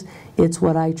change things. It's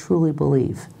what I truly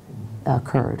believe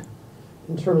occurred.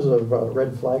 In terms of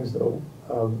red flags, though,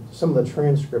 some of the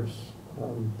transcripts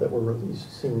that were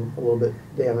released seem a little bit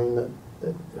damning.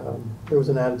 That there was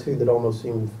an attitude that almost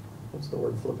seemed, what's the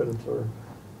word, flippant or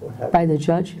what have you. By the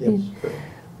judge? Yes, correct.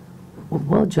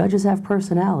 Well, judges have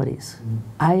personalities.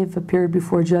 I have appeared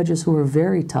before judges who were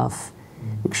very tough,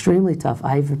 extremely tough.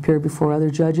 I've appeared before other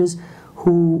judges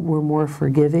who were more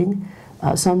forgiving.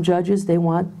 Some judges, they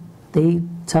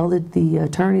tell the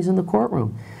attorneys in the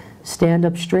courtroom, stand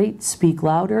up straight, speak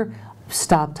louder,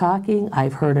 stop talking,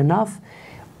 I've heard enough.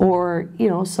 Or, you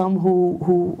know, some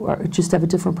who just have a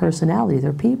different personality,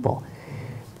 they're people.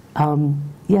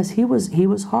 Yes, he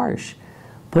was harsh,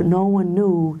 but no one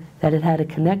knew that it had a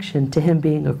connection to him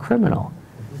being a criminal.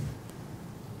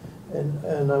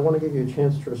 And I want to give you a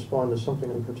chance to respond to something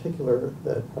in particular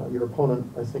that your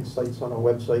opponent, I think, cites on our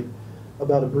website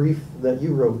about a brief that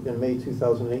you wrote in May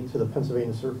 2008 to the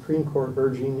Pennsylvania Supreme Court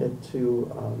urging it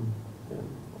to,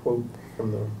 and quote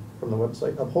from the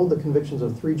website, uphold the convictions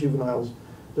of 3 juveniles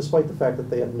despite the fact that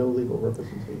they had no legal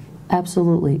representation.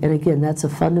 Absolutely. And again, that's a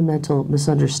fundamental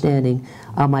misunderstanding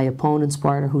on my opponent's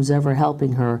part or who's ever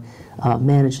helping her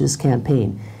manage this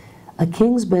campaign. A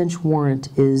King's Bench warrant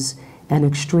is an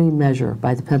extreme measure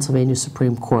by the Pennsylvania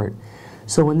Supreme Court.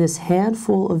 So when this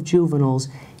handful of juveniles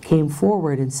came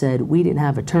forward and said, we didn't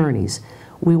have attorneys,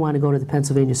 we want to go to the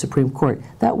Pennsylvania Supreme Court,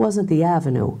 that wasn't the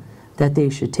avenue that they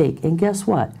should take. And guess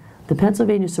what? The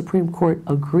Pennsylvania Supreme Court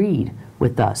agreed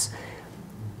with us.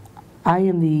 I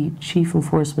am the chief law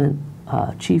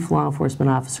enforcement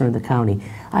officer in the county.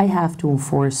 I have to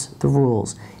enforce the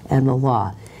rules and the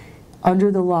law.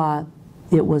 Under the law,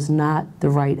 it was not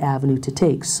the right avenue to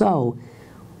take. So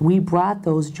we brought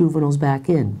those juveniles back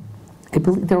in. I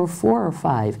believe there were 4 or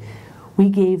 5. We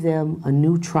gave them a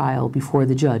new trial before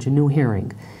the judge, a new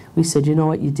hearing. We said, you know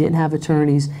what, you didn't have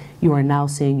attorneys. You are now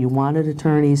saying you wanted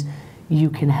attorneys. You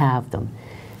can have them.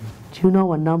 Do you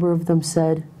know a number of them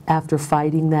said, after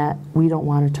fighting that, we don't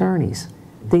want attorneys.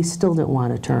 They still didn't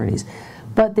want attorneys.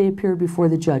 But they appeared before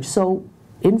the judge. So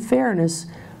in fairness,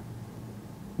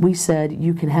 we said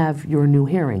you can have your new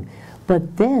hearing.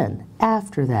 But then,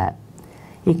 after that,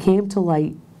 it came to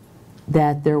light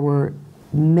that there were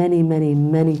many, many,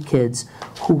 many kids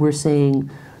who were saying,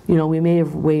 you know, we may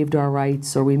have waived our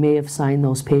rights or we may have signed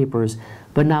those papers,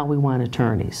 but now we want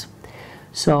attorneys.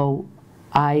 So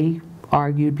I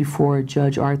argued before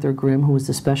Judge Arthur Grimm, who was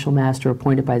the special master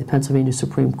appointed by the Pennsylvania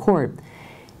Supreme Court,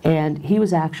 and he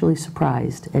was actually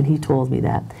surprised, and he told me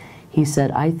that. He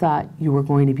said, I thought you were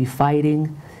going to be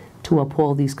fighting to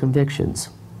uphold these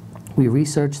convictions. We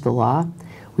researched the law,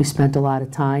 we spent a lot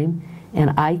of time,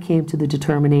 and I came to the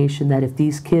determination that if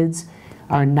these kids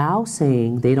are now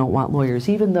saying they don't want lawyers,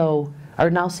 even though, are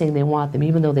now saying they want them,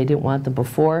 even though they didn't want them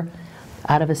before,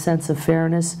 out of a sense of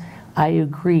fairness, I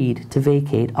agreed to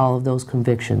vacate all of those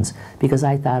convictions because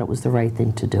I thought it was the right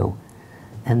thing to do.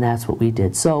 And that's what we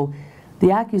did. So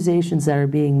the accusations that are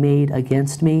being made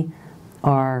against me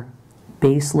are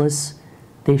baseless.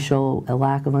 They show a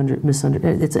lack of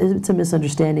it's a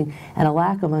misunderstanding and a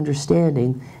lack of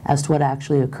understanding as to what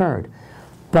actually occurred.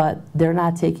 But they're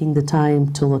not taking the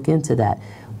time to look into that.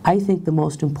 I think the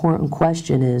most important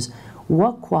question is,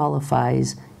 what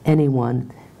qualifies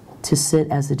anyone to sit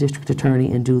as the district attorney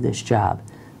and do this job?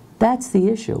 That's the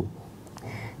issue.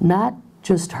 Not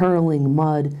just hurling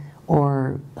mud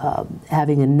or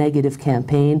having a negative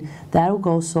campaign. That'll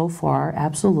go so far,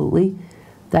 absolutely.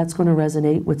 That's going to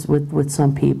resonate with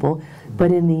some people.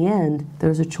 But in the end,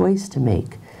 there's a choice to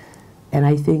make. And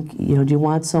I think, you know, do you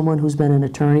want someone who's been an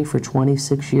attorney for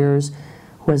 26 years,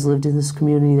 who has lived in this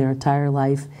community their entire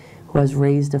life, who has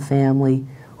raised a family,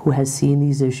 who has seen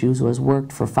these issues, who has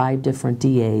worked for 5 different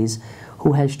DAs,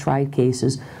 who has tried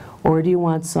cases, or do you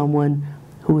want someone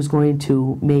who is going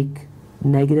to make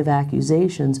negative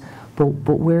accusations, but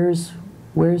where's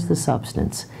the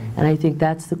substance? And I think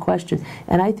that's the question.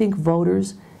 And I think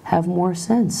voters have more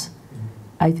sense.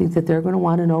 I think that they're going to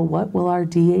want to know, what will our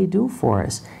DA do for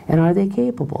us, and are they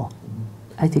capable?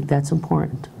 I think that's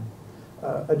important.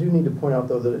 I do need to point out,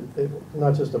 though, that it's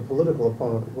not just a political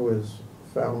opponent who has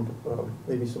found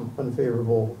maybe some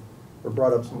unfavorable, or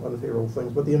brought up some unfavorable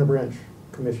things, but the Interbranch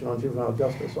Commission on Juvenile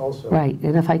Justice also. Right,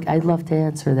 and if I'd love to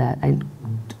answer that.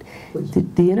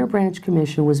 The Interbranch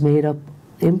Commission was made up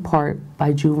in part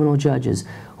by juvenile judges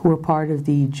who were part of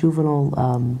the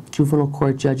Juvenile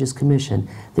Court Judges Commission,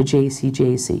 the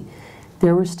JCJC.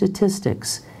 There were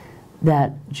statistics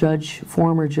that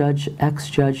former judge,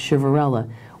 ex-judge Chivarella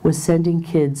was sending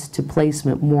kids to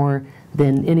placement more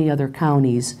than any other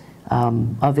counties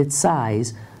of its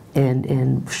size,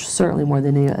 and certainly more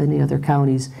than any other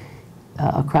counties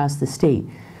across the state.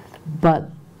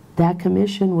 But that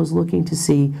commission was looking to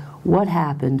see what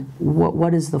happened,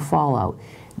 what is the fallout.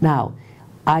 Now,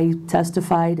 I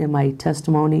testified, and my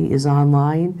testimony is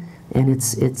online, and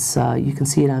you can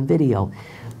see it on video.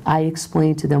 I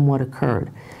explained to them what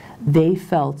occurred. They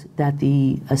felt that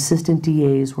the assistant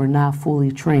DAs were not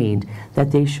fully trained,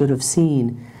 that they should have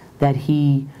seen that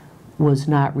he was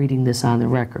not reading this on the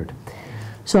record.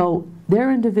 So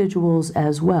they're individuals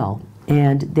as well,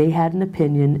 and they had an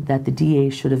opinion that the DA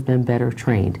should have been better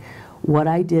trained. What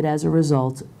I did as a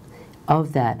result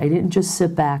of that, I didn't just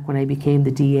sit back when I became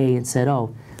the DA and said,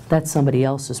 oh, that's somebody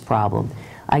else's problem.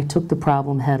 I took the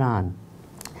problem head on.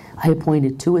 I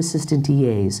appointed 2 assistant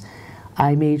DAs.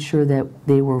 I made sure that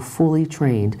they were fully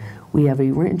trained. We have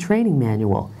a written training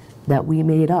manual that we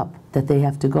made up that they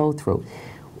have to go through.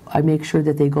 I make sure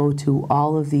that they go to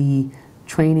all of the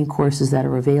training courses that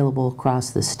are available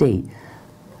across the state.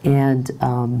 And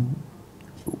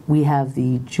we have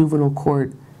the juvenile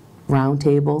court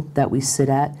roundtable that we sit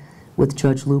at with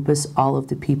Judge Lupus, all of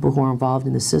the people who are involved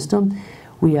in the system.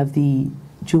 We have the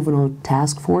juvenile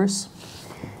task force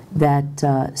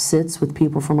that sits with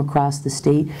people from across the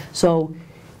state. So,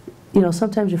 you know,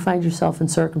 sometimes you find yourself in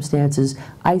circumstances,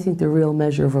 I think the real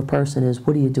measure of a person is,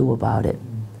 what do you do about it?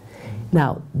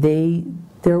 Now,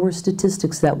 there were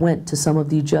statistics that went to some of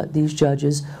these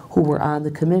judges who were on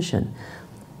the commission.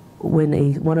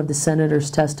 When one of the senators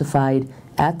testified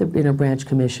at the Interbranch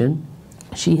Commission,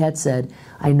 she had said,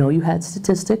 I know you had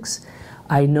statistics,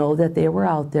 I know that they were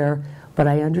out there, but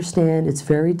I understand it's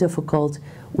very difficult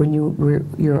when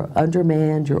you're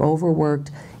undermanned, you're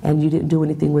overworked, and you didn't do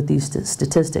anything with these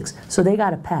statistics. So they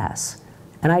got a pass,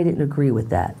 and I didn't agree with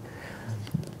that.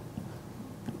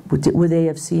 Would they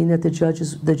have seen that the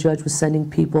judge was sending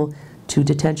people to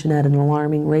detention at an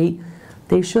alarming rate?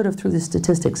 They should have through the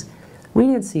statistics. We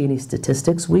didn't see any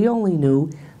statistics. We only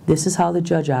knew this is how the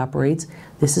judge operates.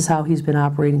 This is how he's been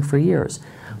operating for years.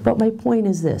 But my point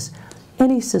is this.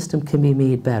 Any system can be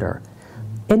made better.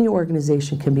 Any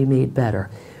organization can be made better.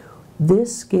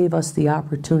 This gave us the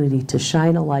opportunity to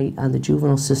shine a light on the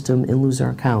juvenile system in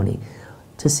Luzerne County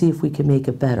to see if we can make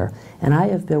it better. And I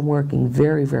have been working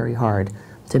very, very hard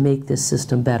to make this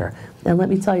system better. And let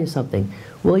me tell you something.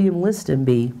 William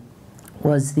Listenby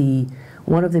was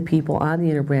one of the people on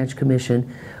the Interbranch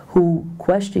Commission who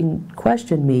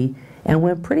questioned me and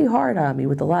went pretty hard on me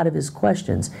with a lot of his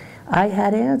questions. I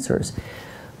had answers,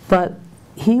 but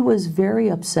he was very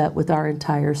upset with our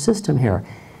entire system here.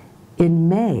 In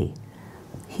May,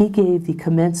 he gave the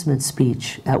commencement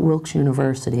speech at Wilkes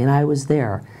University, and I was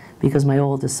there because my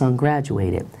oldest son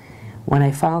graduated. When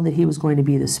I found that he was going to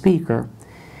be the speaker,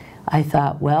 I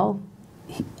thought, well,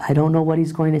 I don't know what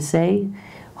he's going to say.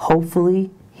 Hopefully,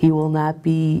 he will not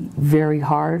be very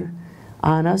hard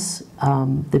on us,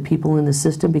 the people in the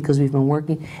system, because we've been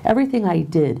working. Everything I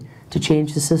did to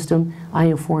change the system, I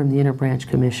informed the Interbranch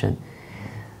Commission.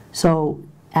 So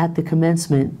at the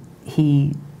commencement,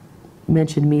 he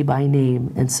mentioned me by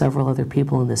name and several other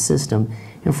people in the system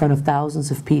in front of thousands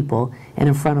of people and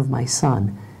in front of my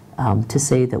son to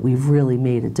say that we've really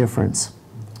made a difference.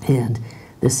 And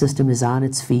the system is on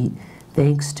its feet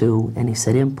thanks to, and he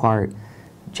said in part,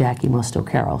 Jackie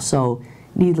Musto-Carroll. So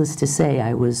needless to say,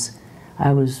 I was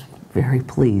very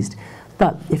pleased.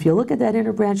 But if you look at that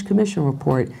Interbranch Commission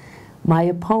report, my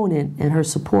opponent and her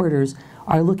supporters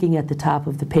are looking at the top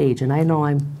of the page, and I know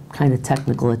I'm kind of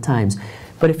technical at times,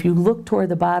 but if you look toward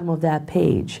the bottom of that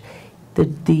page, the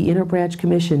Interbranch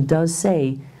Commission does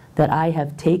say that I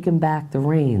have taken back the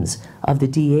reins of the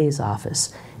DA's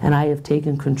office, and I have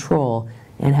taken control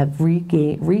and have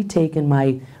retaken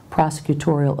my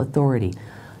prosecutorial authority.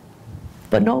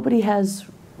 But nobody has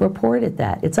reported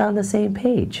that. It's on the same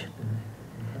page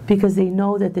because they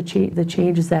know that the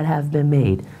changes that have been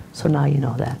made. So now you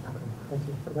know that. Thank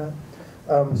you for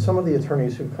that. Some of the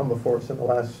attorneys who've come before us in the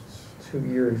last 2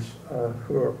 years,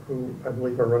 who I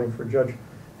believe are running for judge,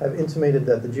 have intimated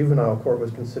that the juvenile court was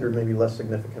considered maybe less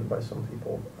significant by some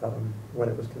people when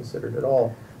it was considered at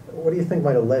all. What do you think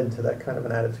might have led to that kind of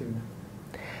an attitude?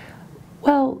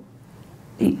 Well,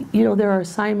 you know, there are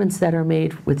assignments that are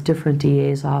made with different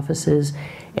DA's offices,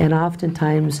 and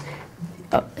oftentimes,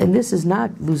 and this is not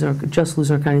just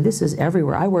Luzerne County, this is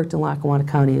everywhere. I worked in Lackawanna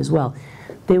County as well.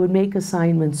 They would make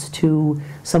assignments to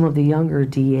some of the younger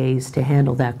DAs to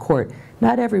handle that court.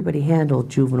 Not everybody handled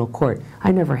juvenile court.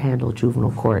 I never handled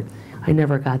juvenile court. I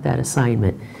never got that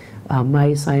assignment. My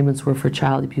assignments were for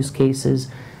child abuse cases,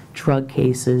 drug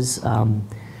cases,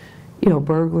 you know,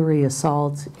 burglary,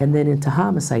 assault, and then into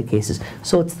homicide cases.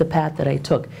 So it's the path that I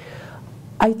took.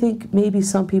 I think maybe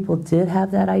some people did have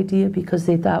that idea because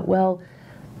they thought, well,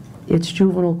 it's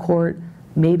juvenile court.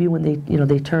 Maybe when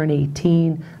they turn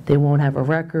 18, they won't have a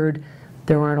record.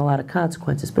 There aren't a lot of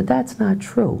consequences. But that's not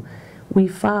true. We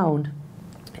found,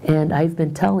 and I've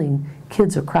been telling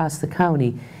kids across the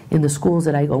county in the schools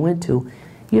that I go into,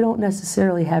 you don't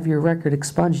necessarily have your record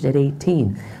expunged at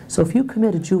 18. So if you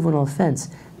commit a juvenile offense,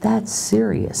 that's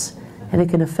serious. And it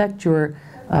can affect your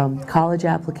college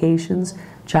applications,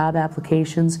 job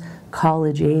applications,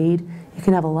 college aid. It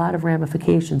can have a lot of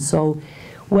ramifications. So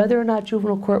whether or not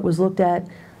juvenile court was looked at,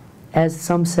 as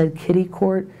some said, kiddie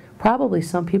court, probably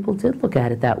some people did look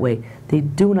at it that way. They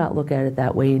do not look at it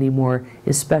that way anymore,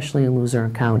 especially in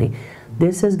Luzerne County.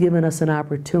 This has given us an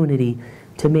opportunity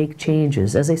to make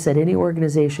changes. As I said, any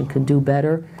organization can do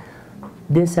better.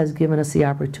 This has given us the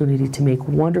opportunity to make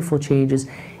wonderful changes.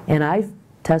 And I've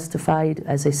testified,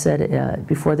 as I said,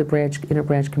 before the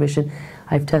Interbranch Commission.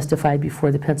 I've testified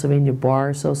before the Pennsylvania Bar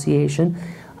Association.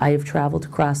 I have traveled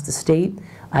across the state.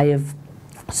 I have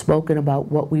spoken about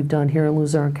what we've done here in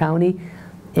Luzerne County,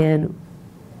 and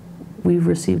we've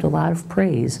received a lot of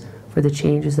praise for the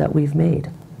changes that we've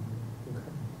made.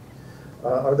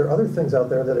 Are there other things out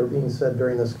there that are being said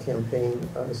during this campaign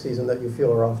season that you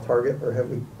feel are off target, or have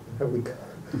we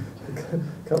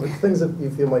covered things that you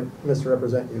feel might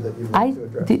misrepresent you that you need to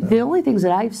address? The only things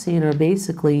that I've seen are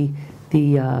basically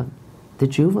the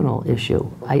juvenile issue.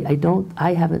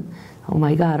 I haven't. Oh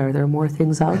my God, are there more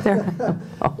things out there?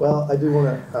 Well, I do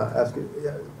want to ask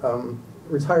you.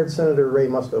 Retired Senator Ray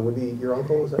Musto would be your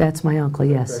uncle, is that? That's my uncle,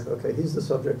 yes. Correct? Okay, he's the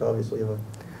subject, obviously, of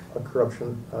a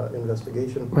corruption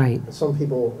investigation. Right. Some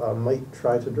people might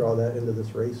try to draw that into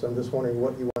this race. I'm just wondering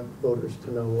what you want voters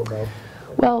to know about.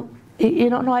 Well, you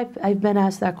don't know, I've been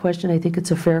asked that question. I think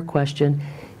it's a fair question.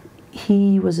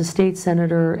 He was a state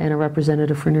senator and a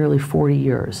representative for nearly 40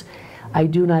 years. I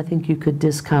do not think you could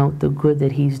discount the good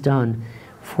that he's done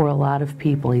for a lot of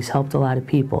people. He's helped a lot of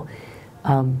people.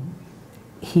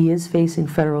 He is facing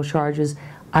federal charges.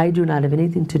 I do not have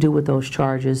anything to do with those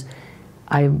charges.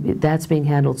 That's being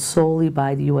handled solely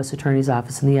by the U.S. Attorney's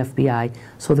Office and the FBI,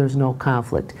 so there's no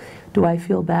conflict. Do I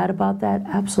feel bad about that?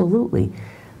 Absolutely.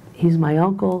 He's my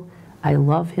uncle. I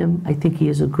love him. I think he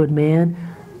is a good man,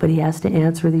 but he has to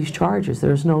answer these charges.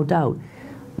 There's no doubt.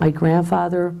 My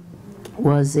grandfather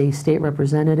was a state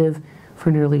representative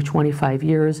for nearly 25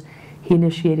 years. He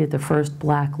initiated the first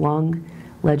black lung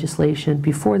legislation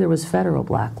before there was federal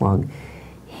black lung.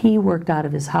 He worked out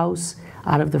of his house,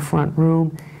 out of the front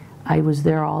room. I was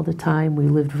there all the time. We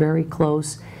lived very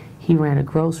close. He ran a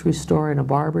grocery store and a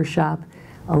barber shop,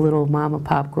 a little mom and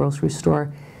pop grocery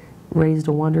store, raised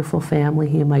a wonderful family,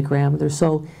 he and my grandmother.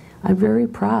 So I'm very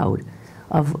proud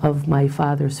of my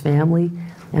father's family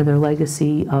and their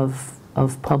legacy of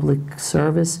public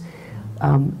service.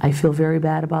 I feel very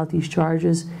bad about these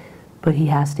charges, but he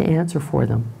has to answer for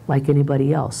them like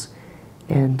anybody else.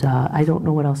 And I don't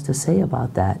know what else to say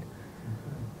about that.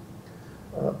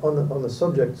 On the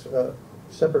subject,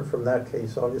 separate from that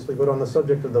case, obviously, but on the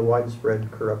subject of the widespread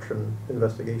corruption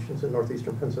investigations in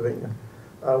northeastern Pennsylvania,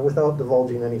 without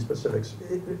divulging any specifics,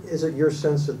 is it your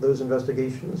sense that those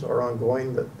investigations are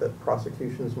ongoing, that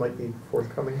prosecutions might be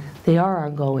forthcoming? They are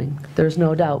ongoing, there's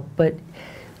no doubt. But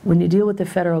when you deal with the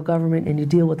federal government and you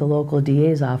deal with the local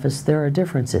DA's office, there are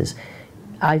differences.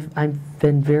 I've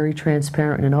been very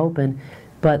transparent and open,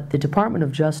 but the Department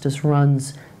of Justice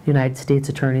runs the United States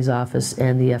Attorney's Office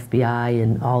and the FBI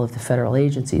and all of the federal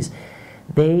agencies.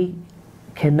 They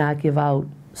cannot give out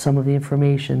some of the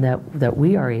information that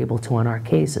we are able to on our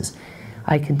cases.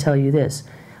 I can tell you this,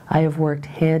 I have worked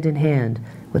hand in hand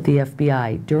with the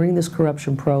FBI during this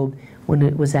corruption probe when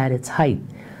it was at its height.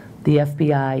 The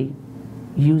FBI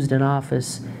used an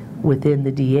office within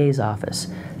the DA's office.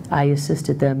 I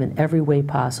assisted them in every way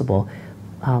possible,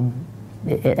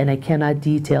 and I cannot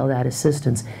detail that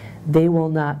assistance. They will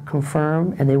not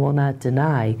confirm and they will not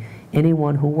deny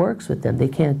anyone who works with them. They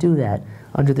can't do that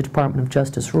under the Department of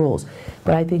Justice rules.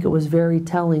 But I think it was very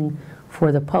telling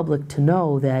for the public to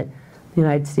know that the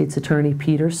United States Attorney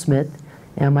Peter Smith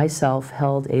and myself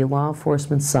held a law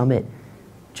enforcement summit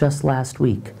just last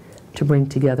week to bring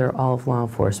together all of law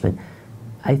enforcement.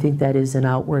 I think that is an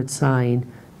outward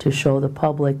sign to show the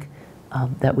public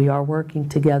that we are working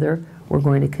together. We're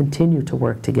going to continue to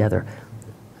work together.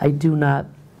 I do not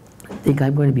think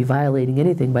I'm going to be violating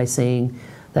anything by saying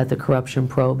that the corruption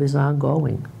probe is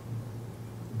ongoing.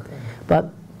 Okay.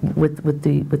 But with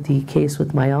the case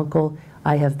with my uncle,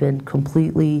 I have been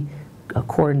completely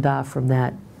cordoned off from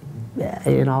that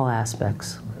in all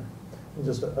aspects. Okay.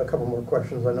 Just a couple more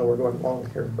questions. I know we're going long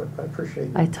here, but I appreciate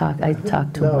you. I talk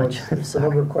too much. It's the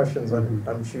number of questions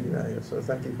I'm shooting at you, so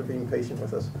thank you for being patient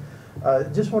with us.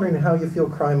 Just wondering how you feel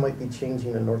crime might be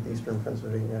changing in northeastern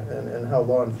Pennsylvania and how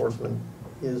law enforcement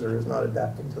is or is not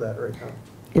adapting to that right now.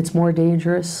 It's more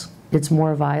dangerous, it's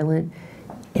more violent,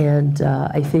 and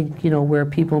I think, where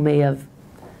people may have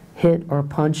hit or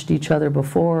punched each other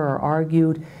before or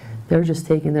argued, they're just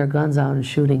taking their guns out and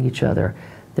shooting each other.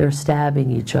 They're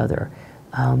stabbing each other.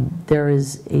 There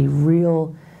is a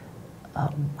real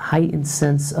heightened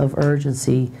sense of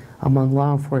urgency among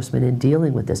law enforcement in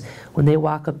dealing with this. When they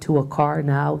walk up to a car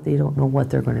now, they don't know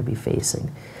what they're going to be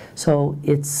facing. So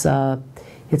it's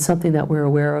something that we're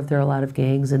aware of. There are a lot of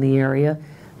gangs in the area.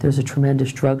 There's a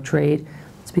tremendous drug trade.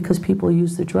 It's because people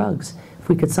use the drugs. If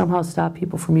we could somehow stop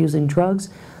people from using drugs,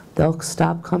 they'll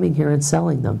stop coming here and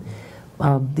selling them.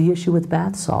 The issue with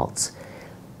bath salts.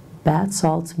 Bath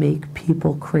salts make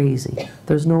people crazy.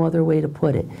 There's no other way to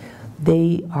put it.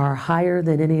 They are higher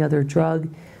than any other drug.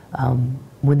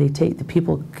 When the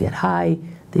people get high,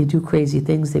 they do crazy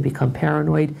things, they become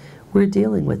paranoid. We're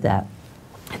dealing with that.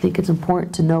 I think it's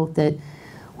important to note that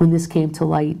when this came to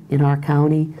light in our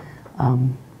county,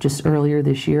 just earlier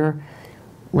this year,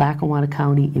 Lackawanna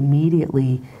County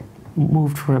immediately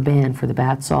moved for a ban for the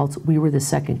bath salts. We were the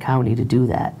second county to do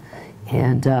that.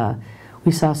 And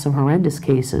we saw some horrendous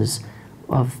cases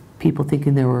of people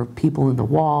thinking there were people in the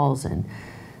walls and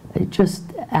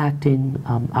just acting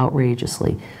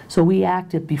outrageously. So we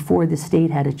acted before the state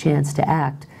had a chance to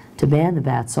act to ban the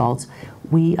bath salts.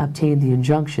 We obtained the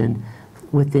injunction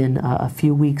within a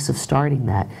few weeks of starting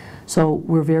that. So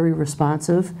we're very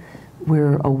responsive.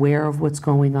 We're aware of what's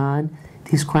going on.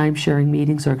 These crime sharing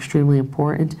meetings are extremely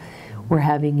important. We're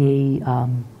having a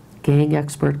gang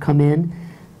expert come in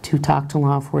to talk to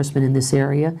law enforcement in this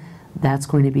area. That's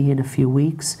going to be in a few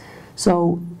weeks.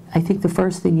 So I think the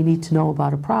first thing you need to know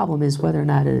about a problem is whether or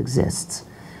not it exists.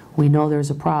 We know there's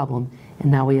a problem,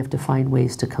 and now we have to find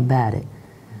ways to combat it.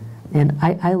 And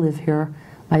I live here.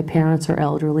 My parents are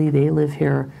elderly. They live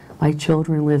here. My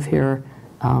children live here.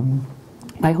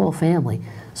 My whole family.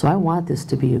 So I want this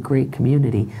to be a great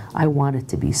community. I want it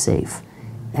to be safe.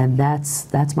 And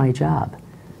that's my job.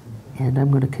 And I'm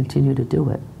going to continue to do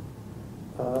it.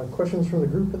 Questions from the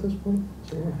group at this point?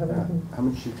 Does anyone have anything? How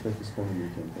much do you expect to spend on your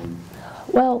campaign?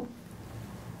 Well,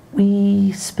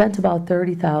 we spent about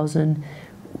 $30,000.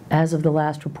 As of the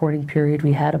last reporting period,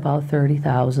 we had about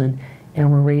 $30,000,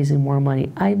 and we're raising more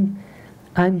money. I'm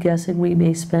I'm guessing we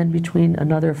may spend between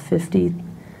another 50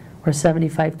 or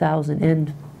 75,000,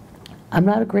 and I'm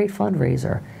not a great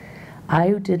fundraiser.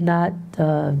 I did not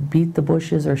beat the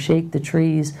bushes or shake the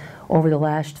trees over the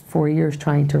last 4 years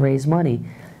trying to raise money.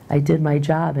 I did my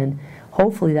job, and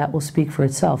hopefully that will speak for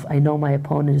itself. I know my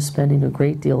opponent is spending a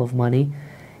great deal of money.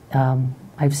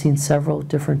 I've seen several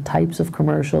different types of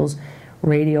commercials,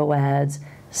 radio ads,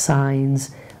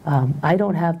 signs. I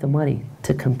don't have the money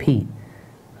to compete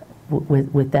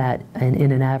with that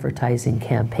in an advertising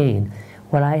campaign.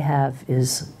 What I have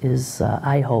is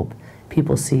I hope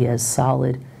people see as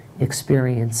solid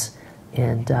experience,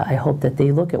 and I hope that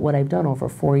they look at what I've done over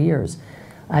 4 years.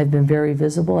 I've been very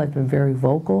visible, I've been very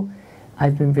vocal,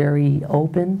 I've been very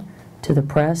open to the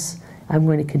press. I'm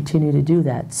going to continue to do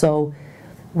that. So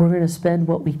we're going to spend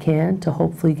what we can to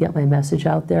hopefully get my message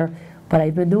out there, but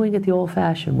I've been doing it the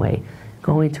old-fashioned way,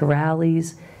 going to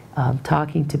rallies,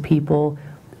 talking to people.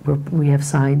 We have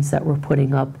signs that we're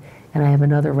putting up, and I have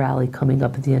another rally coming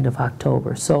up at the end of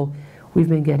October. So we've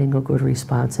been getting a good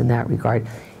response in that regard.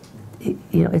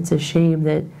 It's a shame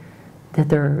that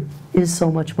there is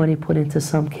so much money put into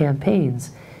some campaigns,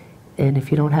 and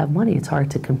if you don't have money, it's hard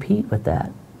to compete with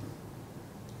that.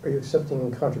 Are you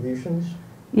accepting contributions?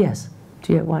 Yes.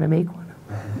 Do you want to make one?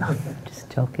 No, just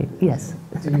joking. Yes.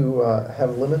 Do you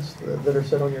have limits that are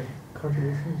set on your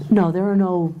contributions? No, there are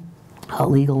no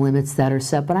legal limits that are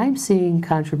set, but I'm seeing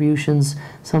contributions.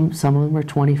 Some of them are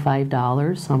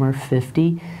 $25, some are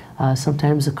 $50,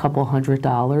 sometimes a couple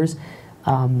 $100.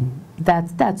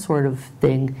 That sort of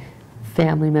thing.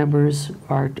 Family members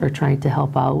are trying to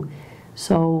help out.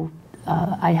 So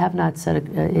I have not set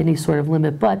any sort of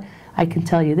limit, but I can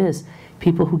tell you this.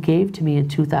 People who gave to me in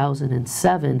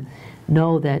 2007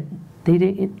 know that they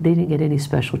didn't get any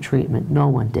special treatment. No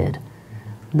one did.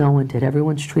 No one did.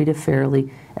 Everyone's treated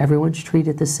fairly. Everyone's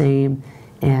treated the same.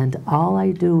 And all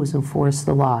I do is enforce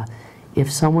the law.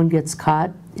 If someone gets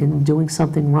caught in doing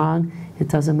something wrong, it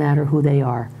doesn't matter who they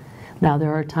are. Now,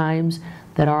 there are times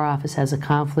that our office has a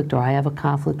conflict, or I have a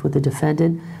conflict with the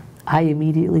defendant. I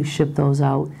immediately ship those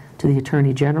out to the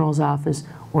Attorney General's office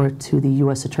or to the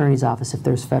U.S. Attorney's office if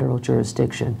there's federal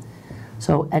jurisdiction.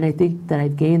 So, and I think that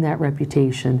I've gained that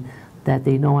reputation that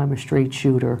they know I'm a straight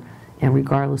shooter, and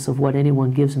regardless of what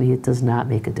anyone gives me, it does not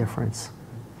make a difference.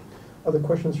 Other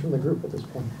questions from the group at this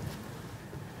point?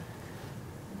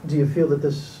 Do you feel that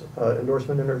this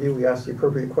endorsement interview, we asked the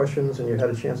appropriate questions and you had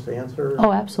a chance to answer?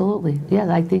 Oh, absolutely.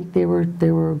 Yeah, I think they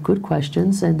were good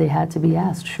questions and they had to be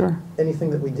asked, sure. Anything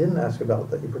that we didn't ask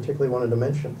about that you particularly wanted to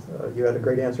mention? You had a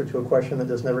great answer to a question that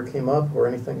just never came up, or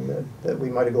anything that we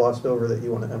might have glossed over that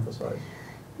you want to emphasize?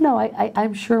 No,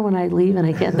 I'm sure when I leave and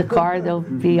I get in the car, there'll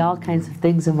be all kinds of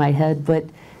things in my head, but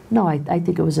no, I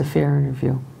think it was a fair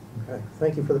interview. Okay.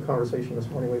 Thank you for the conversation this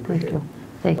morning. We appreciate it.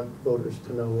 Thank you. I want voters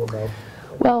to know about.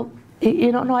 Well,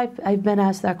 no, I've been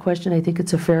asked that question. I think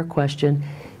it's a fair question.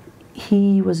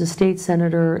 He was a state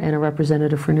senator and a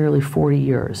representative for nearly 40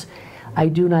 years. I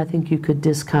do not think you could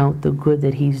discount the good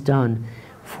that he's done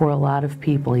for a lot of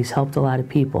people. He's helped a lot of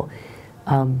people.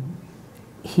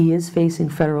 He is facing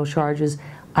federal charges.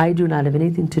 I do not have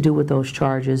anything to do with those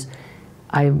charges.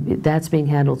 That's being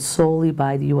handled solely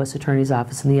by the U.S. Attorney's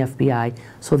Office and the FBI,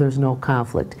 so there's no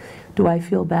conflict. Do I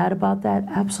feel bad about that?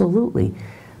 Absolutely.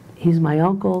 He's my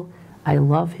uncle. I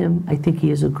love him. I think he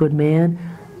is a good man,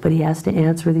 but he has to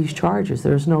answer these charges.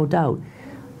 There's no doubt.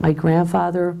 My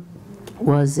grandfather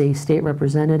was a state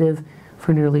representative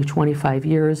for nearly 25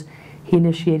 years. He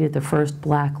initiated the first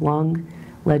black lung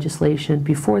legislation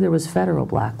before there was federal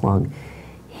black lung.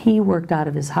 He worked out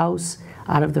of his house,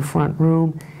 out of the front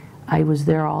room. I was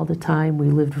there all the time. We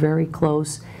lived very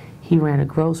close. He ran a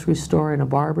grocery store and a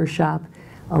barber shop,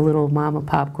 a little mom and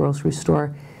pop grocery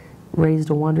store. Raised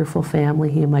a wonderful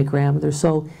family, he and my grandmother.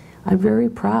 So I'm very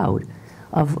proud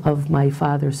of my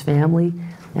father's family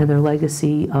and their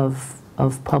legacy of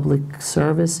public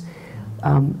service.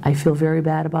 I feel very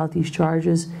bad about these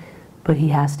charges, but he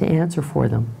has to answer for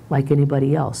them like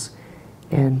anybody else.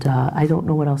 And I don't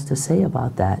know what else to say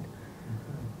about that.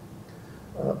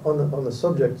 On the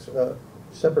subject,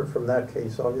 separate from that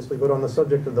case, obviously, but on the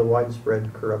subject of the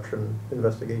widespread corruption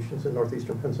investigations in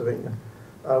northeastern Pennsylvania,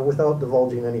 without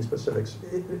divulging any specifics,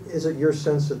 is it your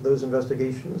sense that those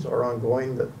investigations are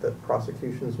ongoing, that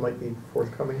prosecutions might be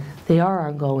forthcoming? They are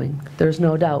ongoing, there's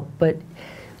no doubt. But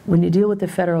when you deal with the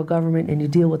federal government and you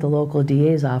deal with the local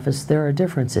DA's office, there are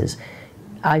differences.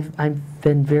 I've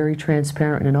been very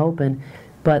transparent and open,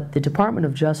 but the Department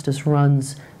of Justice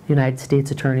runs the United States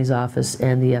Attorney's Office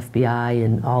and the FBI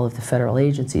and all of the federal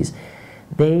agencies.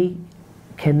 They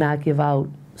cannot give out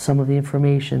some of the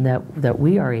information that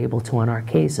we are able to on our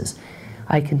cases.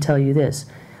 I can tell you this.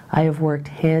 I have worked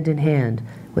hand in hand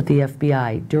with the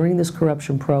FBI during this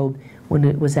corruption probe when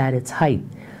it was at its height.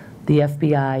 The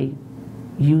FBI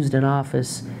used an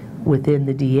office within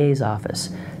the DA's office.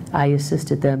 I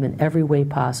assisted them in every way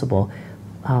possible,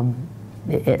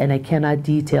 and I cannot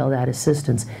detail that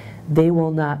assistance. They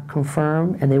will not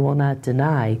confirm and they will not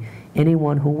deny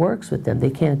anyone who works with them. They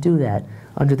can't do that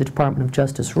under the Department of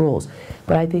Justice rules.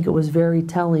 But I think it was very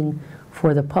telling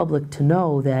for the public to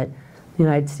know that the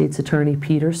United States Attorney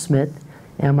Peter Smith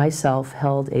and myself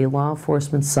held a law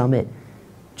enforcement summit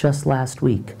just last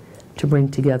week to bring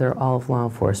together all of law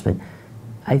enforcement.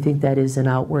 I think that is an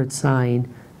outward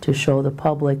sign to show the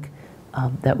public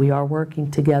that we are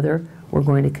working together. We're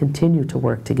going to continue to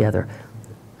work together.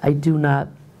 I do not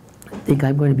think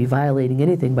I'm going to be violating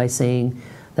anything by saying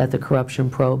that the corruption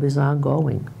probe is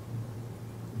ongoing.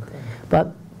 Okay.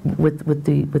 But with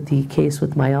the case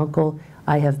with my uncle,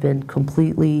 I have been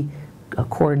completely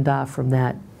cordoned off from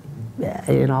that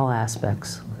in all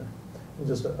aspects. Okay. And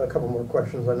just a couple more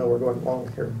questions. I know we're going long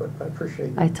here, but I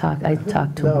appreciate. I talk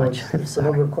too much. I'm It's the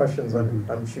number of questions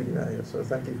I'm shooting at you, so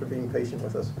thank you for being patient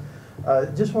with us.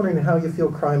 Just wondering how you feel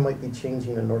crime might be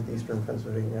changing in northeastern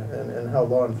Pennsylvania, and how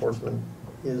law enforcement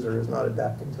is or is not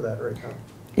adapting to that right now.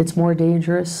 It's more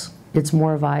dangerous, it's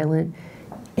more violent,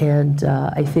 and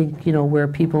I think, you know, where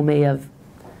people may have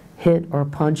hit or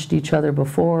punched each other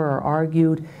before or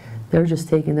argued, they're just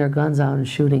taking their guns out and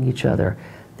shooting each other.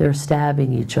 They're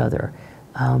stabbing each other.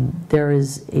 There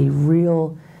is a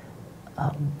real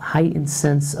heightened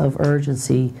sense of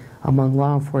urgency among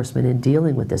law enforcement in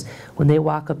dealing with this. When they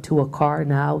walk up to a car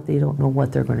now, they don't know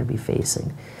what they're going to be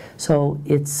facing. So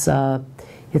it's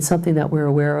something that we're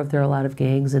aware of. There are a lot of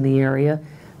gangs in the area.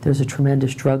 There's a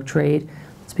tremendous drug trade.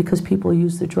 It's because people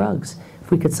use the drugs.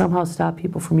 If we could somehow stop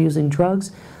people from using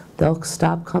drugs, they'll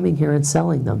stop coming here and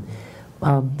selling them.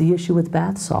 The issue with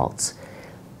bath salts.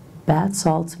 Bath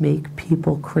salts make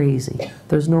people crazy.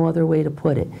 There's no other way to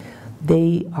put it.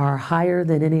 They are higher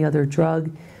than any other drug.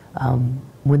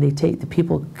 When they take, the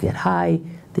people get high,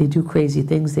 they do crazy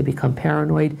things, they become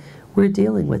paranoid. We're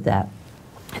dealing with that.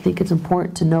 I think it's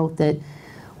important to note that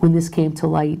when this came to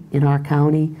light in our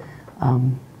county,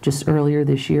 just earlier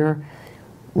this year,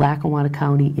 Lackawanna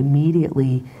County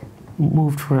immediately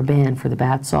moved for a ban for the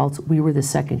bath salts. We were the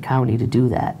second county to do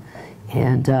that.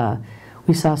 And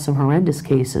we saw some horrendous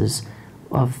cases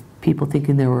of people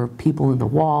thinking there were people in the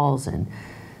walls and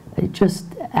just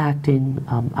acting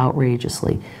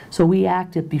outrageously. So we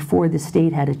acted before the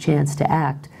state had a chance to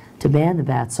act to ban the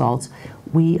bath salts.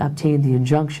 We obtained the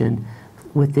injunction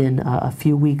within a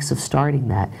few weeks of starting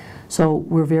that. So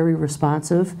we're very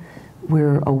responsive.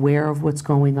 We're aware of what's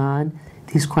going on.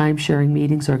 These crime sharing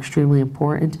meetings are extremely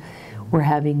important. We're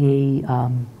having a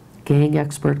gang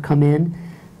expert come in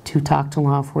to talk to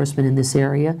law enforcement in this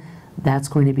area. That's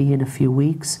going to be in a few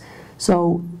weeks.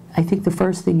 So I think the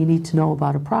first thing you need to know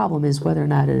about a problem is whether or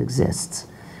not it exists.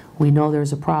 We know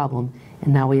there's a problem,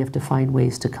 and now we have to find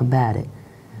ways to combat it.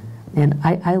 And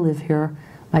I live here.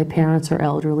 My parents are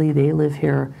elderly. They live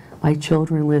here. My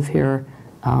children live here.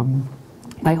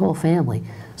 My whole family.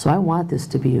 So I want this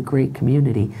to be a great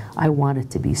community. I want it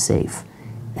to be safe.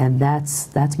 And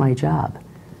that's my job.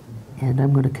 And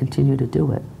I'm going to continue to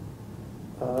do it.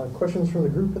 Questions from the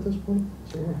group at this point?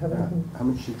 Does anyone have anything? How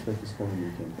much do you expect to spend on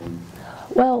your campaign?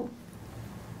 Well,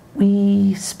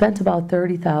 we spent about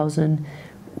 $30,000.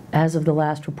 As of the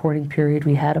last reporting period,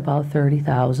 we had about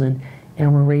 $30,000,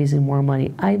 and we're raising more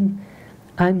money.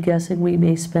 I'm guessing we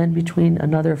may spend between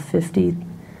another $50,000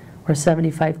 or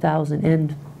 $75,000,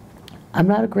 and I'm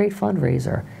not a great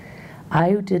fundraiser.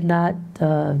 I did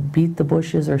not beat the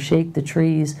bushes or shake the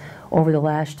trees over the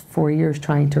last 4 years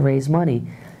trying to raise money.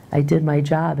 I did my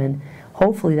job, and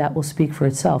hopefully that will speak for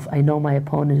itself. I know my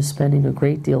opponent is spending a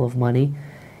great deal of money.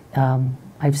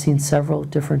 I've seen several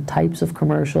different types of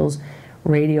commercials,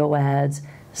 radio ads,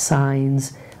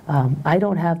 signs. I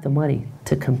don't have the money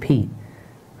to compete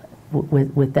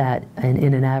with that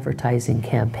in an advertising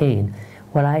campaign.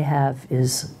 What I have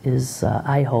is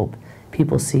I hope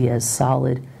people see as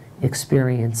solid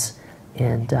experience,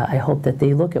 and I hope that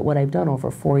they look at what I've done over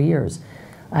 4 years.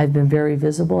 I've been very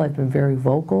visible, I've been very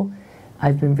vocal,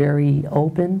 I've been very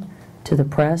open to the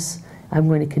press. I'm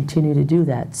going to continue to do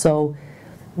that. So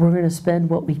we're going to spend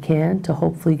what we can to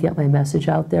hopefully get my message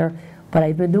out there, but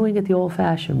I've been doing it the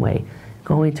old-fashioned way,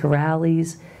 going to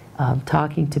rallies,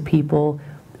 talking to people.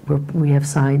 We have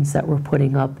signs that we're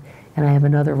putting up, and I have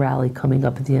another rally coming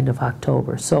up at the end of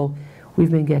October. So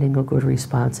we've been getting a good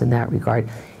response in that regard.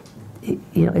 You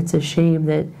know, it's a shame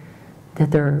that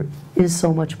there is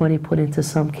so much money put into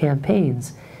some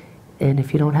campaigns, and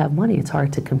if you don't have money, it's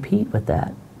hard to compete with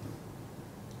that.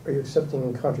 Are you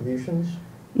accepting contributions?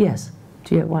 Yes.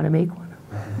 Do you want to make one?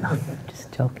 No,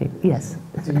 just joking. Yes.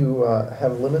 Do you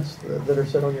have limits that are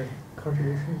set on your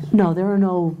contributions? No, there are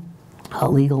no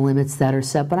legal limits that are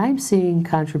set, but I'm seeing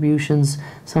contributions,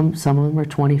 some of them are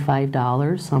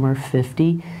 $25, some are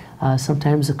 $50,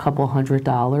 sometimes a couple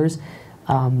 $100.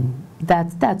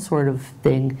 That sort of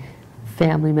thing.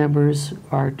 Family members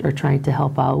are trying to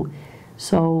help out.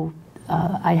 So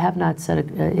I have not set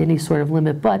any sort of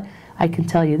limit, but I can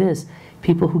tell you this,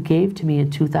 people who gave to me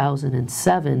in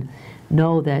 2007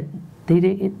 know that they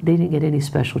didn't get any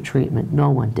special treatment. No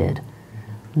one did.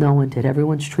 No one did.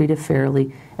 Everyone's treated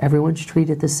fairly. Everyone's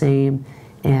treated the same.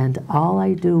 And all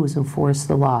I do is enforce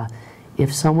the law.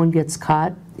 If someone gets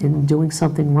caught in doing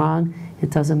something wrong,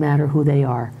 it doesn't matter who they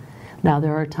are. Now,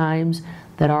 there are times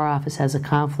that our office has a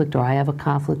conflict or I have a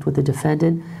conflict with the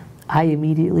defendant. I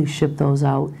immediately ship those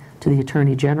out to the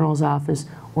Attorney General's office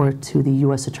or to the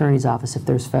U.S. Attorney's office if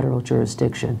there's federal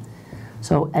jurisdiction.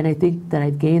 So, and I think that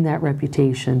I've gained that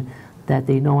reputation that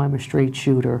they know I'm a straight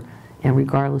shooter, and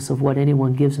regardless of what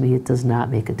anyone gives me, it does not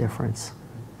make a difference.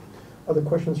 Other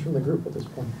questions from the group at this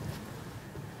point?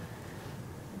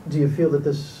 Do you feel that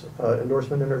this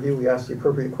endorsement interview, we asked the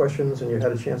appropriate questions and you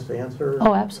had a chance to answer?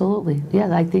 Oh, absolutely.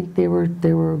 Yeah, I think they were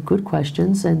good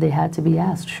questions and they had to be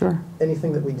asked, sure.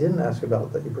 Anything that we didn't ask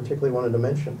about that you particularly wanted to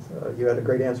mention? You had a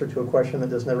great answer to a question that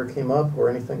just never came up,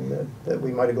 or anything that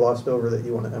we might have glossed over that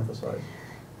you want to emphasize?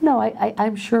 No,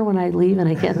 I'm sure when I leave and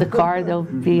I get in the car, there'll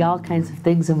be all kinds of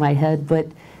things in my head, but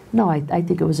no, I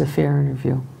think it was a fair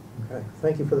interview. Okay.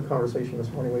 Thank you for the conversation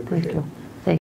this morning. We appreciate it. Thank you.